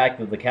at the fact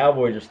that the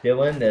Cowboys are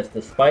still in this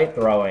despite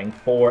throwing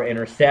 4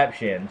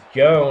 interceptions.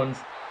 Jones,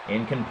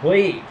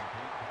 incomplete.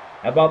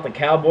 How about the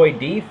Cowboy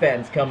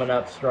defense coming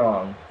up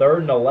strong? 3rd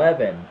and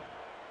 11.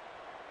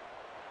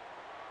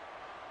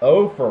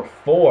 0 for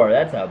 4.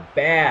 That's a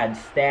bad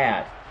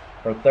stat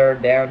for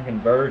third down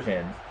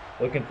conversions.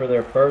 Looking for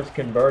their first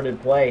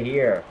converted play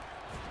here.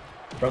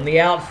 From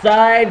the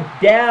outside,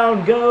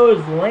 down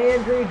goes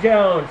Landry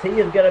Jones. He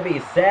is going to be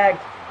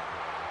sacked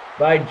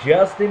by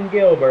Justin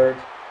Gilbert,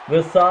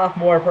 the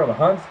sophomore from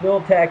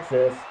Huntsville,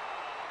 Texas.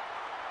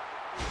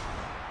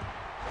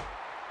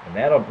 And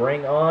that'll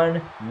bring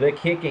on the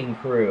kicking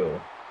crew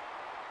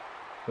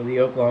for the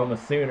Oklahoma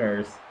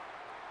Sooners.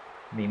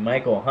 The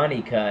Michael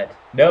Honeycutt.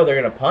 No,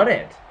 they're going to punt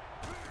it.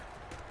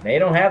 They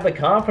don't have the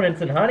confidence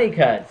in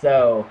Honeycutt,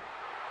 so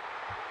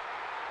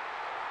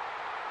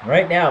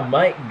right now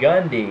Mike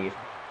Gundy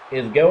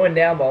is going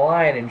down the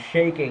line and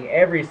shaking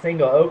every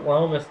single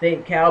Oklahoma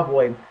State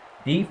Cowboy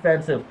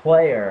defensive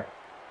player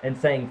and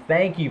saying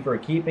thank you for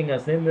keeping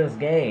us in this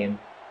game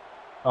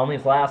on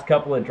these last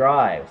couple of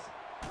drives.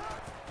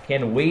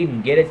 Can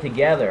Whedon get it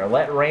together?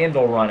 Let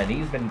Randall run it.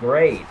 He's been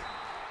great.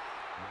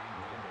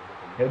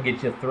 He'll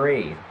get you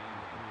 3.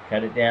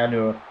 Cut it down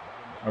to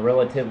a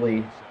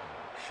relatively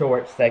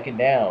short second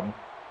down.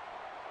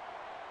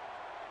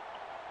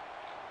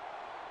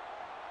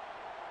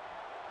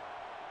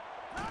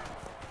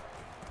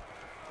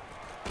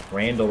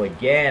 Randall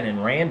again,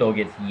 and Randall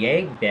gets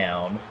yanked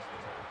down.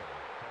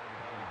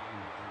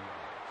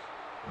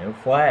 No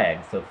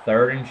flag, so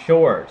 3rd and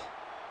short.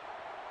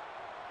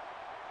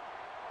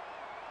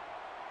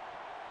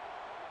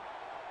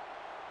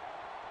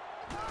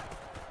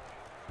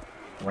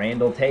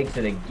 Randall takes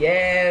it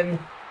again,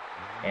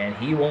 and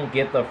he won't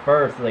get the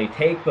first. So they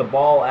take the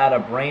ball out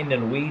of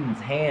Brandon Whedon's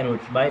hand,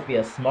 which might be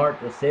a smart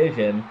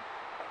decision.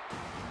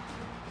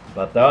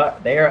 But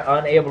they are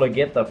unable to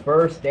get the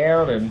first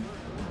down, and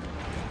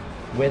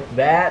with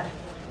that,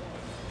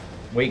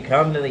 we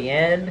come to the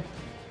end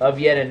of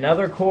yet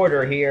another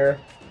quarter here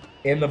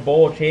in the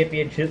Bowl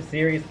Championship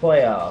Series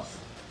playoffs.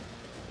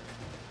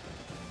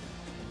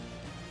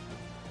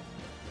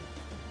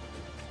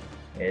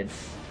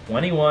 It's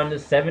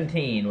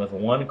 21-17 with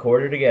 1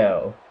 quarter to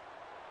go.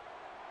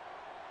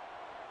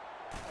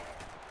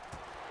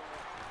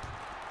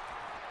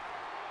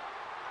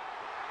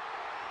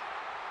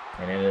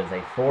 And it is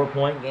a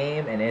 4-point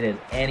game, and it is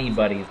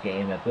anybody's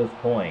game at this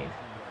point.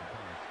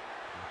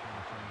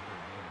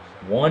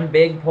 One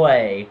big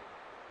play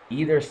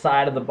Either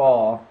side of the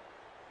ball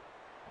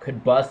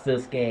could bust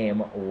this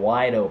game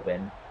wide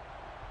open.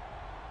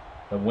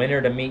 The winner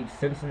to meet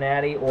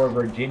Cincinnati or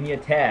Virginia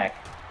Tech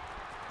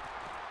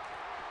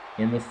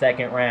in the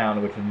second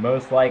round, which would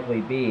most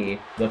likely be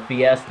the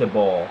Fiesta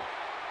Bowl.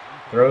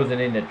 Throws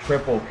it into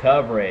triple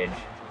coverage.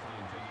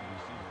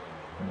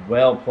 And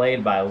well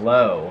played by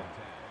Lowe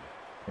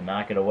to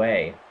knock it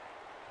away.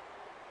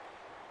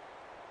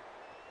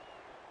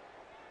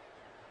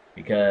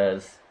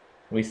 Because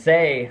we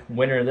say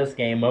winner of this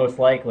game most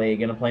likely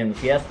going to play in the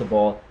Fiesta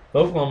Bowl. If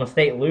Oklahoma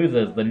State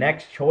loses, the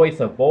next choice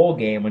of bowl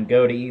game would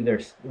go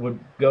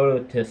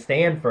to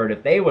Stanford.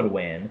 If they would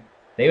win,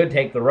 they would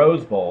take the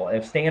Rose Bowl.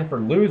 If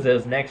Stanford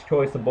loses, next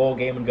choice of bowl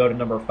game would go to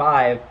number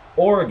 5,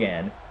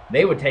 Oregon.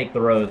 They would take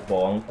the Rose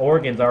Bowl. And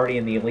Oregon's already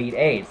in the Elite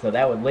 8, so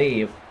that would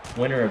leave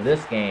winner of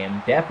this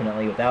game,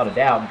 definitely without a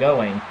doubt,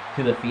 going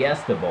to the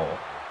Fiesta Bowl.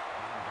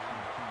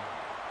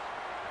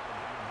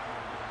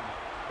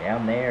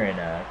 Down there in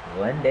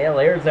Glendale,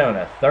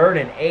 Arizona.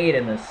 3rd and 8,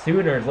 and the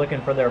Sooners looking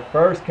for their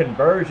first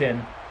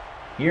conversion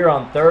here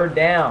on 3rd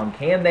down.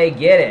 Can they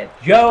get it?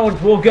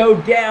 Jones will go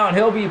down.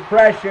 He'll be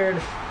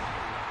pressured,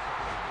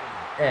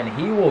 and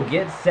he will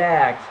get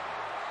sacked.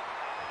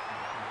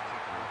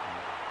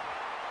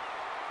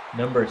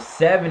 Number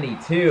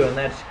 72, and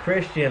that's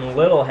Christian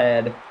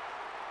Littlehead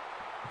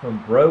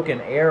from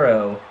Broken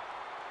Arrow,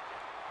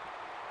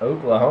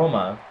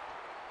 Oklahoma.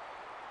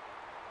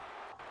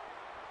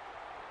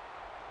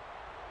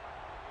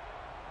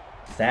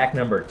 Sack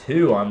number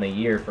 2 on the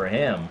year for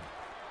him.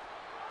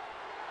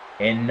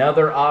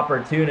 Another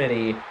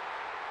opportunity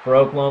for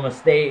Oklahoma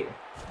State.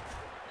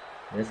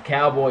 This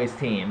Cowboys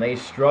team, they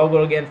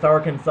struggled against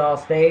Arkansas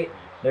State.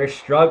 They're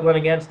struggling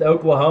against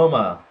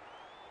Oklahoma.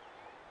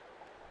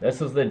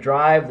 This is the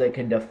drive that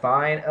can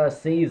define a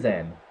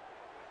season.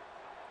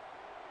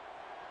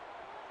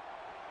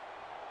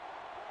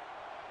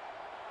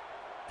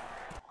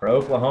 For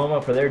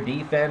Oklahoma, for their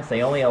defense,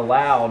 they only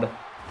allowed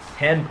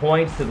 10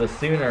 points to the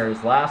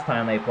Sooners last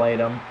time they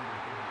played them.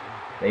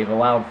 They've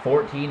allowed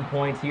 14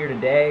 points here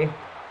today,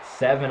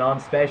 7 on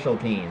special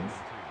teams.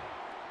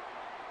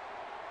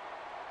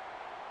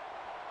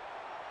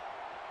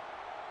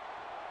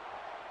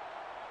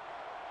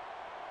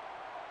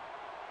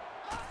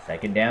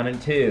 Second down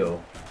and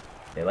 2.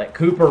 They let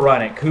Cooper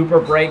run it. Cooper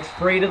breaks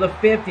free to the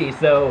 50,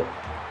 so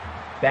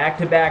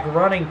back-to-back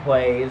running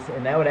plays,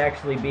 and that would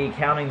actually be,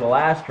 counting the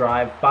last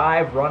drive,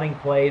 5 running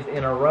plays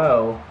in a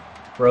row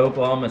for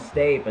Oklahoma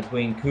State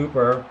between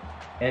Cooper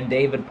and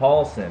David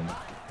Paulson.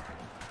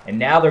 And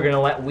now they're going to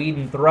let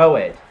Whedon throw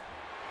it.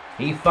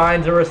 He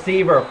finds a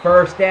receiver.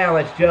 First down,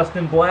 that's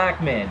Justin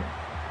Blackman.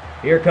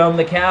 Here come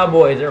the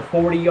Cowboys. They're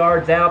 40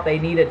 yards out. They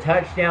need a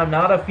touchdown,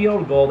 not a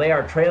field goal. They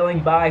are trailing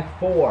by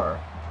 4.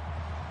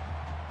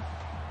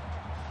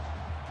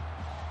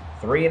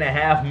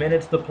 3.5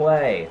 minutes to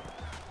play.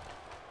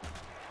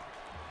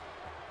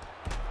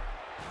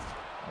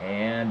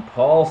 And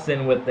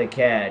Paulson with the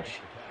catch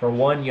for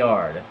 1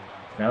 yard.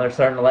 Now they're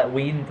starting to let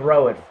Whedon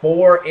throw it.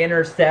 4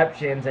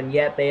 interceptions, and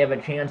yet they have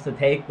a chance to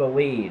take the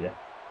lead.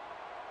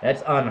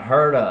 That's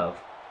unheard of.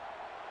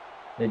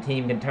 The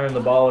team can turn the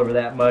ball over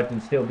that much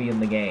and still be in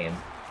the game.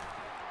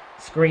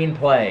 Screen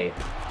play.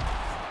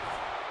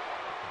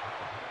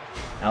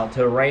 Out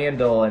to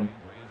Randall, and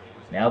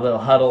now they'll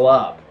huddle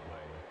up.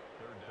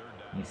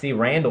 You see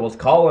Randall was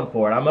calling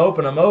for it. I'm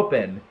open, I'm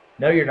open.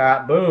 No, you're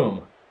not.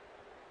 Boom.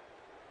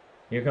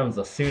 Here comes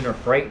the Sooner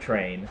freight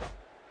train.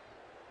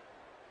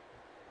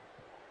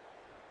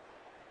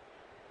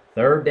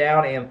 3rd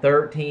down and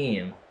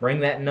 13.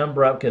 Bring that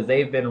number up because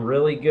they've been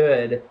really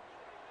good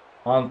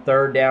on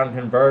 3rd down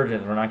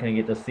conversions. We're not going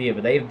to get to see it,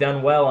 but they've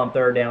done well on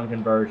 3rd down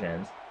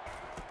conversions.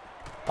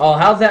 Oh,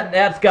 how's that?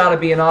 That's got to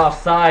be an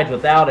offsides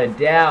without a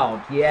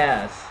doubt.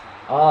 Yes.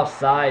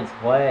 Offsides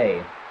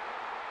play.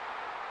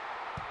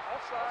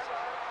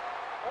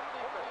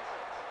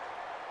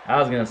 I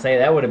was going to say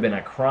that would have been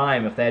a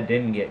crime if that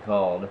didn't get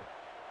called.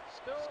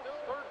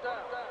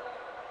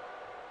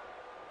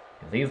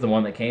 He's the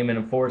one that came in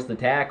and forced the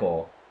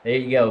tackle. There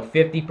you go,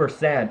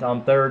 50%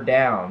 on 3rd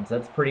downs.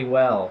 That's pretty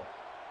well.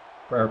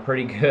 Or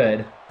pretty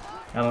good.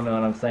 I don't know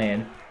what I'm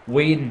saying.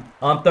 Whedon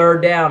on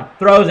 3rd down.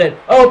 Throws it.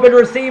 Open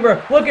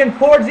receiver. Looking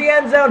towards the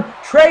end zone.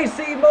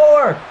 Tracy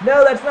Moore.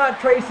 No, that's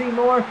not Tracy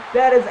Moore.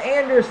 That is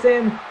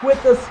Anderson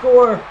with the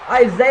score.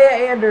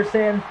 Isaiah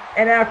Anderson.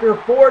 And after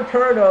 4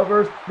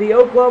 turnovers, the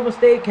Oklahoma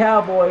State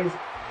Cowboys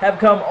have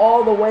come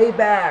all the way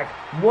back.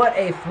 What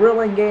a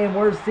thrilling game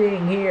we're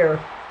seeing here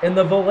in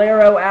the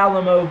Valero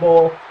Alamo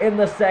Bowl in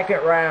the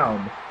 2nd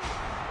round.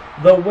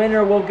 The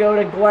winner will go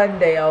to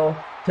Glendale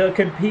to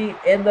compete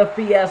in the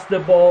Fiesta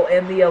Bowl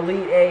in the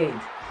Elite 8.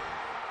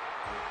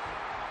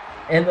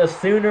 And the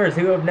Sooners,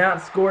 who have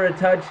not scored a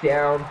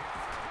touchdown,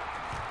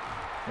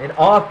 an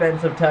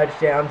offensive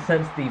touchdown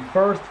since the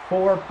first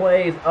 4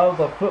 plays of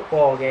the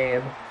football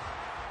game,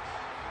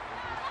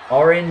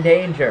 are in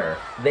danger.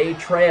 They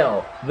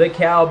trail the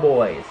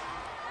Cowboys.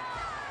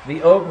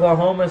 The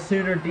Oklahoma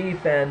Sooner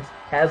defense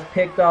has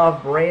picked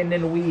off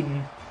Brandon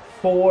Whedon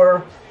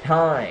 4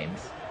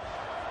 times.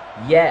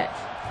 Yet,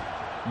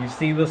 you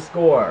see the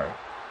score.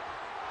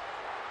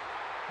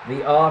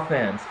 The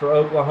offense for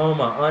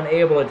Oklahoma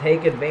unable to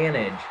take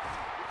advantage.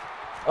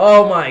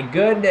 Oh my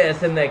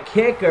goodness, and the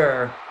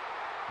kicker,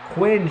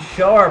 Quinn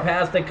Sharp,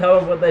 has to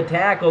come up with a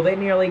tackle. They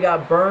nearly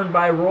got burned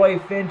by Roy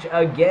Finch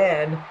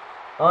again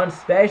on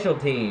special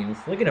teams.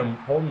 Look at him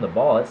holding the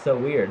ball. It's so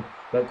weird.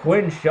 But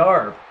Quinn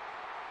Sharp,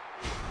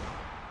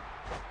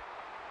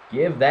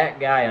 give that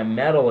guy a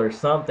medal or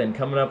something,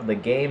 coming up with a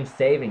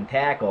game-saving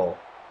tackle.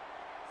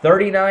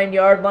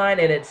 39-yard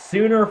line, and it's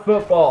Sooner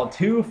football.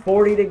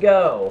 2:40 to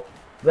go.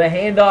 The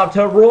handoff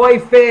to Roy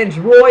Finch.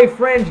 Roy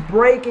Finch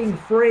breaking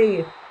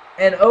free,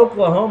 and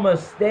Oklahoma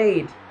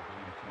State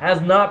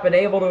has not been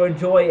able to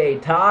enjoy a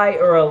tie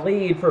or a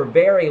lead for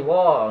very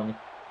long.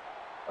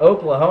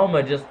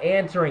 Oklahoma just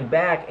answering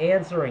back.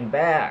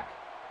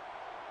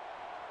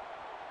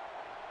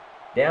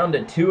 Down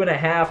to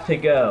 2.5 to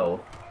go.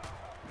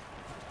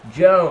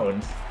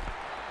 Jones,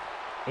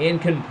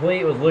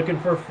 incomplete, was looking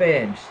for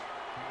Finch.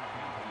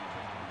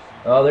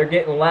 Oh, they're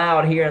getting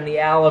loud here in the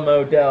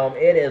Alamo Dome.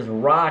 It is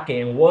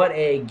rocking. What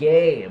a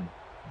game.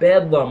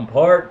 Bedlam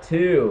Part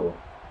 2.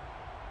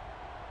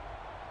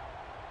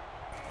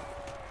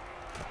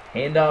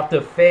 Handoff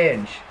to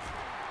Finch.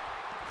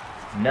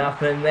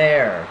 Nothing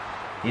there.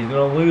 He's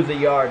going to lose a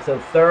yard, so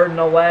 3rd and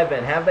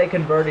 11. Have they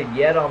converted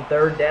yet on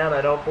 3rd down?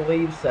 I don't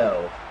believe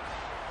so.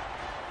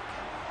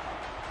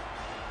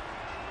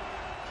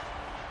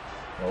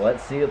 Well,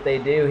 let's see what they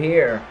do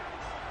here.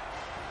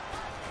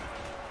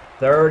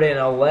 3rd and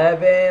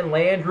 11.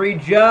 Landry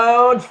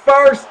Jones,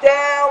 1st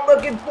down,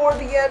 looking for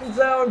the end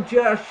zone.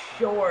 Just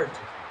short.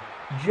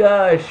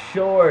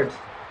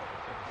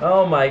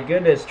 Oh my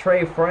goodness,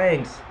 Trey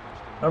Franks.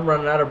 I'm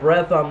running out of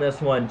breath on this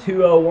one.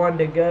 2:01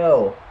 to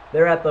go.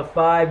 They're at the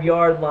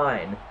 5-yard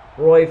line.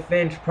 Roy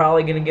Finch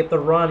probably going to get the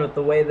run with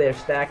the way they're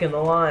stacking the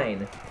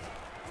line.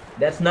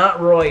 That's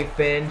not Roy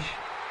Finch.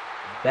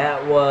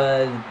 That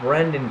was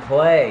Brendan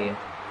Clay.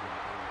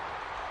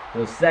 It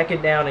was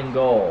 2nd down and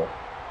goal.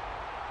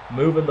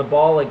 Moving the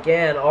ball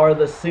again are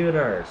the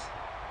Sooners.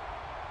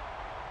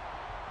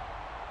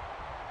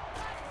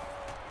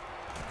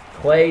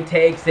 Clay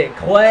takes it.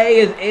 Clay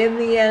is in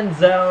the end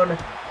zone.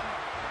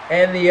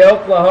 And the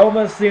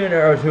Oklahoma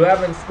Sooners, who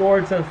haven't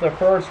scored since the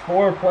first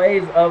 4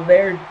 plays of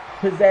their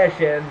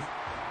possessions,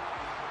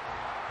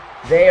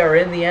 they are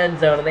in the end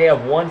zone, and they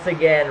have once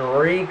again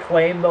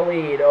reclaimed the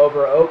lead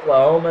over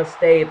Oklahoma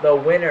State, the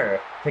winner,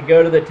 to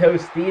go to the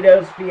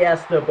Tostitos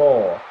Fiesta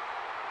Bowl.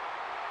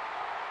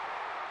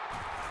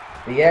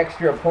 The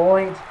extra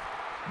point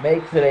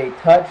makes it a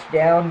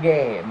touchdown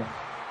game.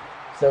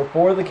 So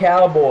for the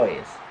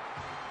Cowboys,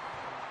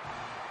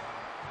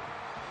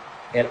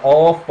 it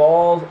all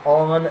falls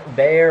on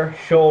their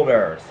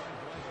shoulders.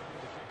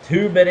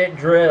 2-minute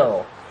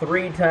drill,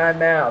 3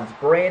 timeouts.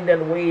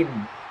 Brandon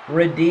Whedon,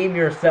 redeem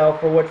yourself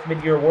for what's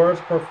been your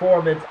worst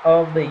performance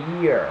of the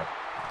year.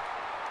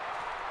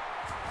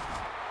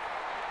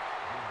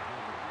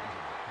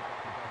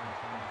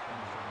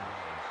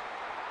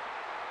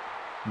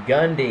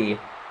 Gundy,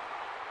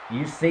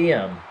 you see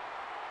him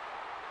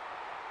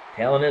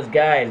telling his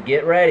guys,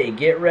 get ready,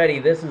 get ready.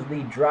 This is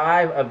the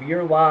drive of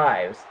your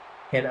lives.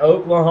 Can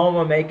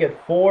Oklahoma make it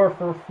 4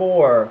 for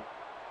 4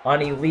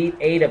 on Elite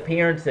 8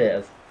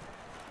 appearances?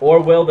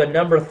 Or will the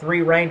number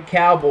 3 ranked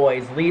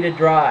Cowboys lead a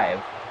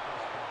drive?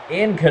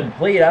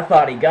 Incomplete. I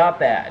thought he got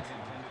that.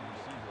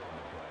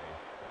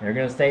 They're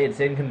going to say it's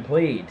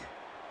incomplete.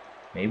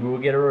 Maybe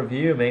we'll get a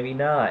review, maybe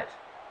not.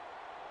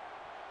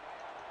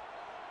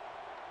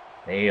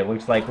 Hey, it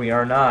looks like we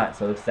are not,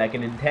 so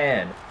 2nd and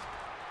 10.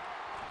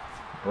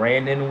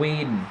 Brandon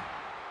Whedon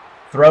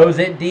throws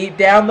it deep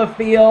down the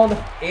field.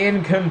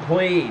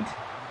 Incomplete.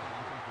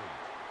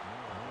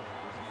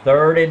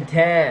 3rd and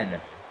 10.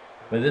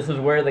 But this is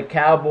where the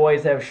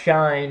Cowboys have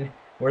shined,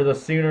 where the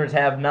Sooners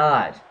have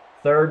not.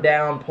 3rd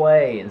down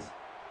plays.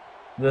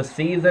 The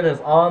season is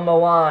on the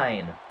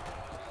line.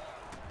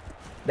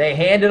 They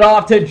hand it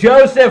off to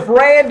Joseph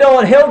Randall,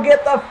 and he'll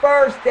get the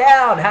 1st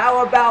down.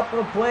 How about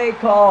the play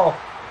call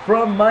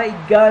from Mike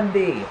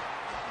Gundy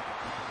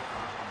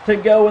to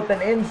go with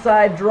an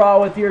inside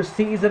draw with your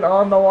season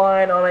on the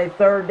line on a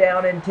 3rd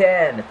down and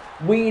 10.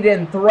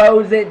 Whedon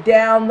throws it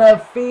down the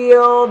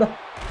field.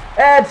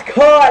 That's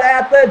caught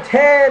at the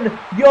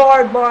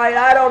 10-yard line.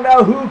 I don't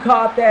know who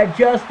caught that.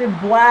 Justin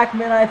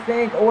Blackman, I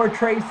think, or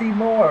Tracy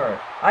Moore.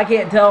 I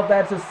can't tell if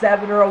that's a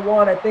 7 or a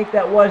 1. I think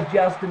that was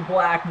Justin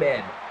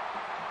Blackman.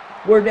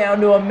 We're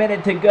down to a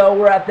minute to go.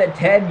 We're at the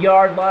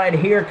 10-yard line.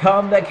 Here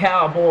come the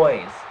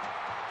Cowboys.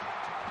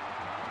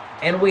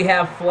 And we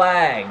have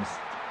flags.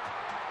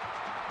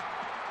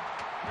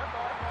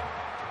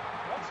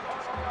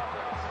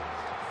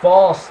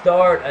 False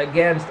start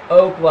against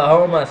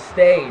Oklahoma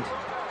State.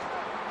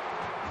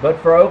 But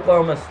for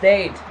Oklahoma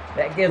State,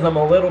 that gives them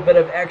a little bit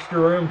of extra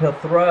room to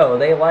throw.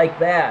 They like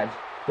that.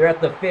 They're at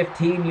the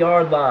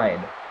 15-yard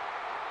line.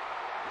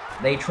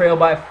 They trail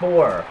by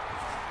 4.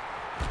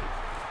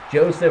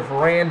 Joseph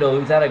Randall,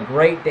 who's had a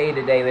great day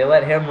today, they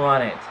let him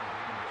run it.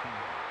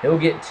 He'll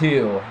get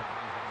 2.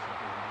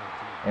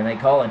 And they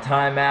call a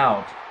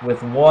timeout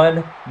with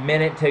 1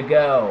 minute to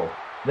go.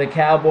 The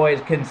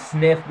Cowboys can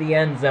sniff the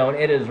end zone.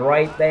 It is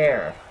right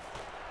there.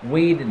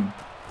 Whedon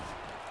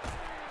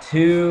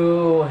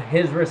to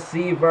his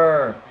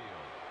receiver.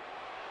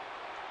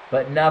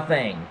 But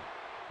nothing.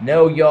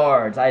 No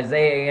yards.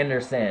 Isaiah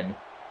Anderson.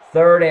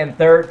 3rd and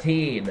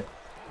 13.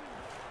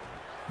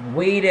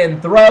 Whedon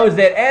throws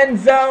it. End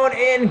zone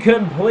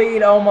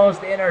incomplete.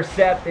 Almost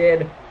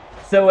intercepted.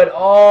 So it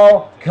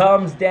all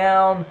comes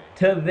down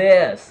to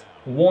this.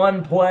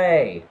 One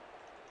play.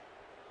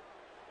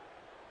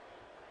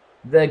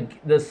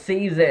 The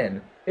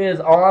season is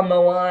on the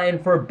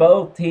line for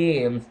both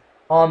teams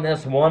on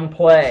this one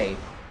play.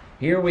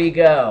 Here we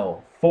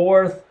go.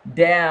 4th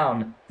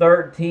down,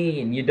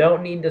 13. You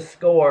don't need to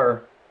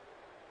score.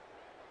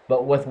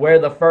 But with where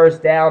the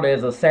first down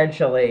is,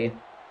 essentially,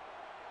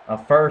 a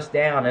first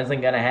down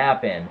isn't going to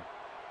happen.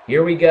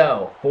 Here we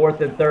go.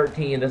 4th and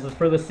 13. This is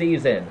for the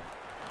season.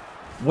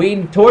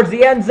 Whedon towards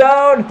the end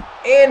zone.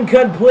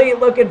 Incomplete,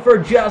 looking for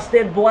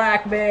Justin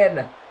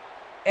Blackman.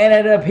 And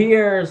it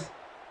appears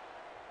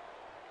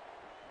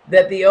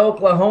that the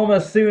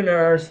Oklahoma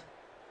Sooners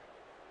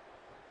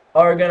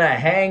are going to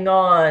hang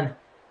on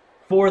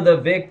for the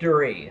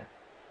victory.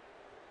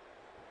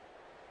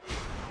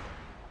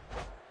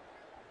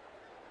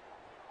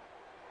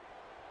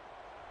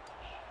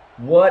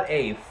 What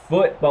a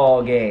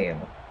football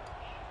game.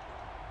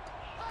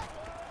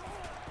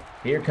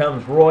 Here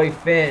comes Roy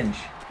Finch.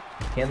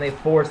 Can they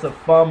force a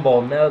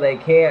fumble? No, they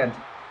can't.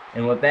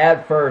 And with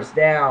that first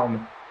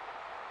down,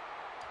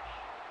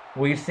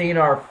 we've seen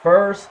our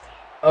first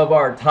of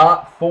our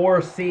top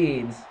 4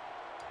 seeds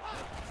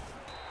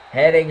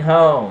heading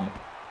home.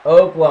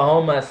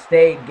 Oklahoma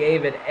State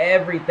gave it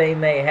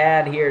everything they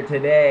had here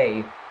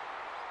today.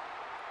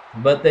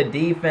 But the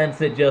defense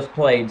had just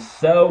played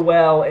so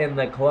well in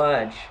the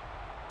clutch.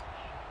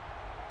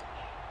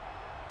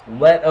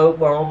 Let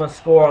Oklahoma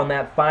score on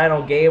that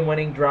final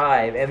game-winning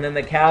drive. And then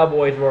the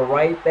Cowboys were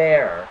right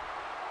there.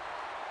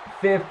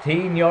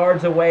 15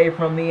 yards away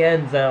from the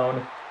end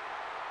zone.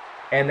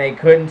 And they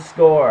couldn't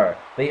score.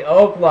 The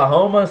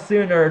Oklahoma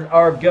Sooners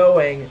are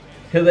going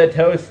to the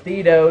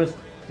Tostitos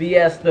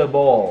Fiesta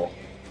Bowl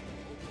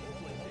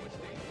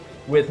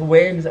with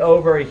wins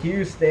over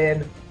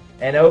Houston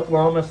and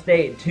Oklahoma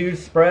State, 2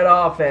 spread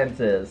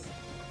offenses.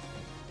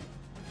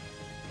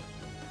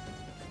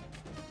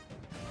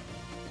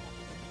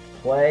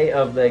 Play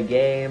of the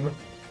game.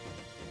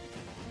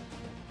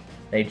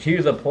 They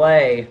choose a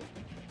play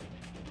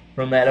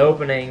from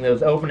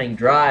those opening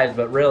drives,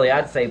 but really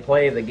I'd say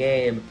play of the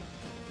game.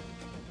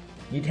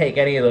 You take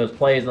any of those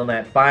plays on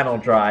that final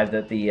drive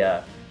that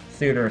the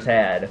Sooners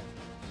had.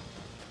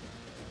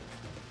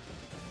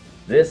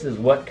 This is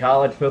what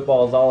college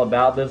football is all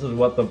about. This is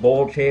what the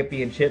Bowl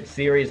Championship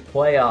Series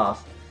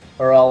playoffs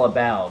are all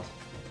about.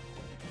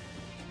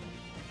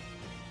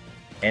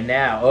 And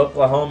now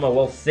Oklahoma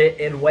will sit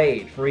and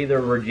wait for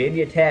either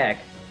Virginia Tech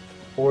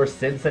or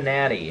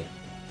Cincinnati.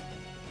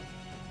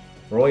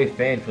 Roy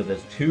Finch with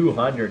his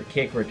 200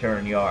 kick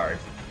return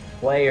yards.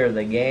 Player of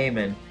the game,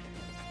 and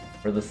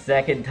for the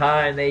second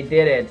time they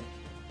did it.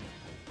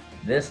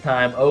 This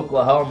time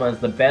Oklahoma is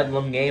the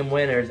Bedlam game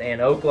winners,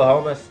 and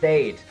Oklahoma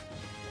State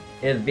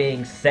is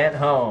being sent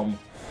home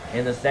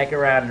in the second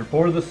round. And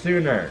for the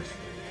Sooners,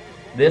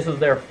 this is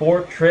their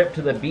 4th trip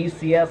to the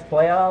BCS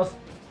playoffs.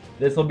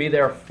 This will be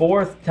their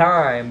 4th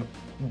time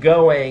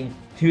going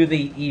to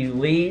the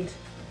Elite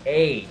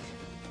 8.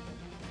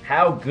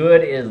 How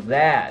good is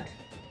that?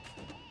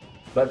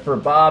 But for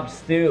Bob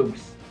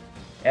Stoops,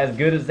 as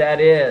good as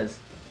that is,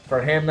 for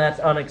him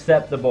that's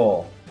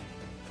unacceptable.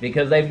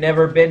 Because they've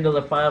never been to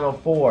the Final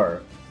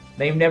Four.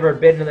 They've never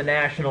been to the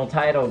national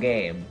title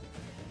game.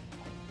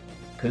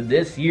 Could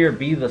this year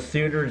be the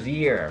Sooners'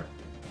 year?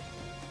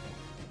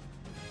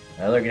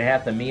 Now they're going to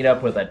have to meet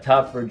up with a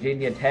tough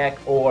Virginia Tech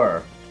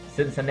or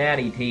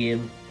Cincinnati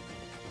team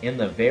in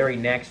the very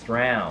next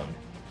round.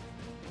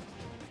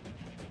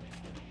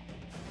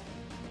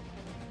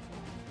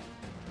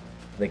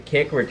 The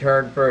kick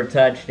returned for a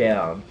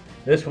touchdown.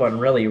 This one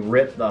really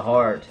ripped the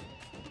heart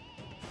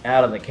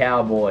out of the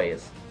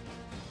Cowboys.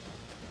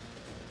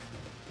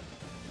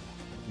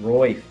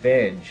 Roy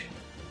Finch.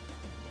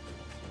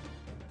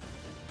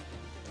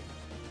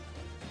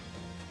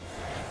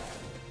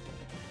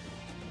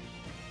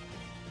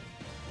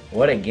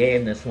 What a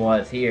game this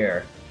was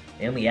here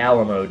in the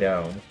Alamo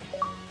Dome.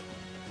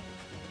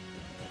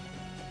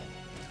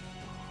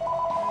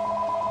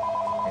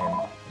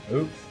 And,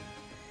 oops,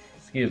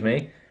 excuse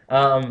me.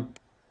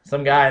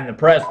 Some guy in the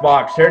press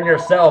box, turn your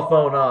cell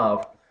phone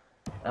off.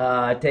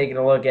 Taking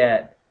a look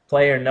at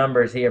player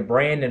numbers here.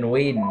 Brandon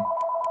Whedon,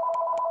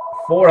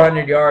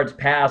 400 yards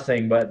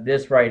passing, but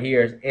this right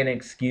here is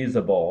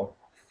inexcusable.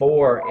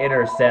 4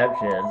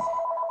 interceptions.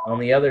 On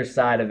the other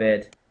side of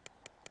it,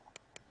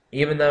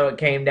 even though it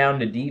came down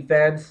to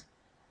defense,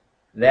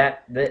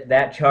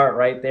 that chart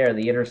right there,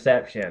 the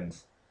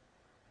interceptions,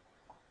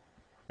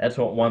 that's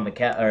what won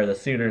the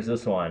Sooners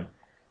this one.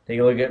 Take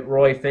a look at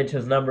Roy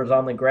Finch's numbers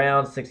on the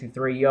ground: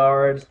 63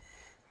 yards,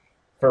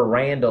 for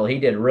Randall. He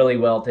did really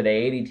well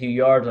today. 82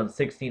 yards on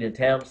 16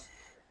 attempts.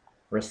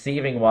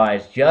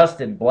 Receiving-wise,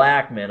 Justin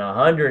Blackman,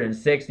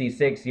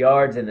 166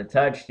 yards and a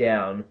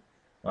touchdown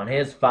on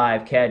his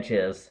 5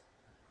 catches.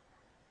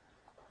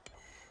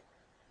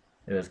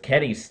 It was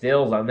Kenny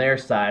Stills on their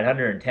side,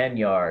 110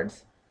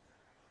 yards.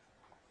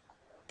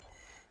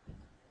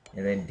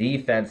 And then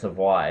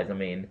defensive-wise, I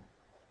mean,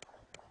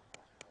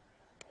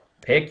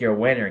 pick your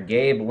winner.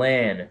 Gabe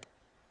Lynn,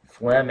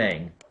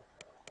 Fleming,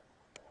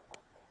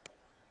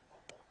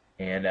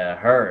 and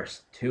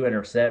Hurst, 2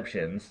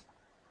 interceptions.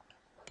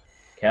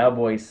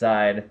 Cowboys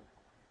side,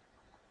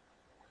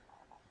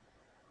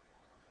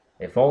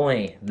 if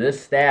only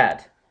this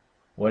stat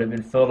would have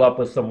been filled up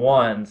with some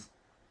ones,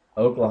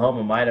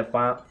 Oklahoma might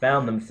have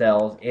found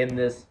themselves in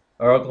this,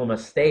 or Oklahoma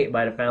State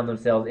might have found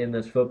themselves in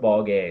this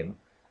football game.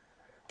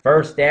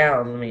 First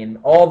down, I mean,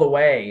 all the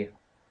way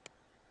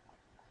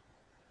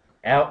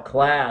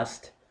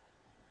outclassed.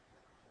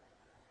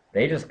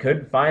 They just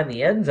couldn't find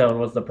the end zone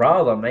was the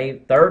problem.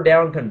 Third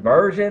down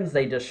conversions,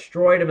 they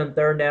destroyed them in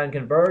third down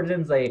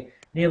conversions. They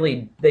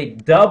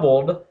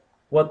doubled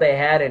what they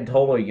had in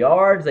total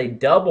yards. They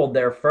doubled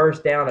their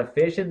first down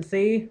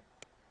efficiency.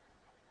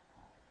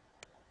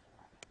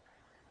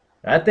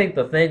 I think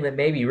the thing that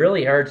maybe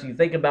really hurts, you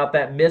think about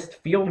that missed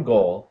field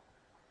goal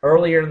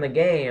earlier in the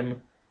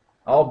game,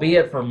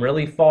 albeit from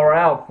really far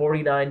out,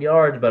 49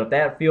 yards, but if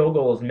that field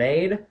goal is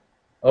made,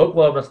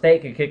 Oklahoma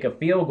State could kick a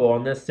field goal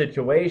in this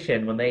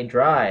situation when they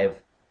drive.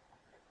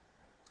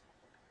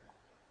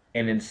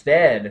 And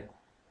instead,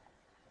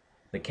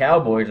 the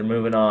Cowboys are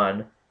moving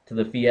on to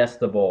the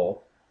Fiesta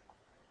Bowl.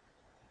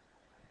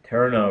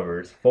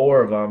 Turnovers,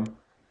 4 of them,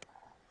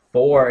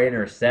 4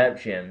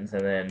 interceptions,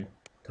 and then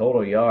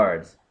total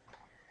yards.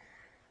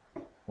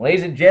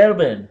 Ladies and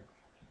gentlemen,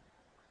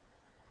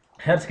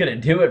 that's going to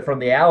do it from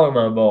the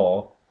Alamo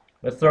Bowl.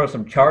 Let's throw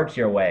some charts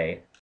your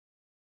way.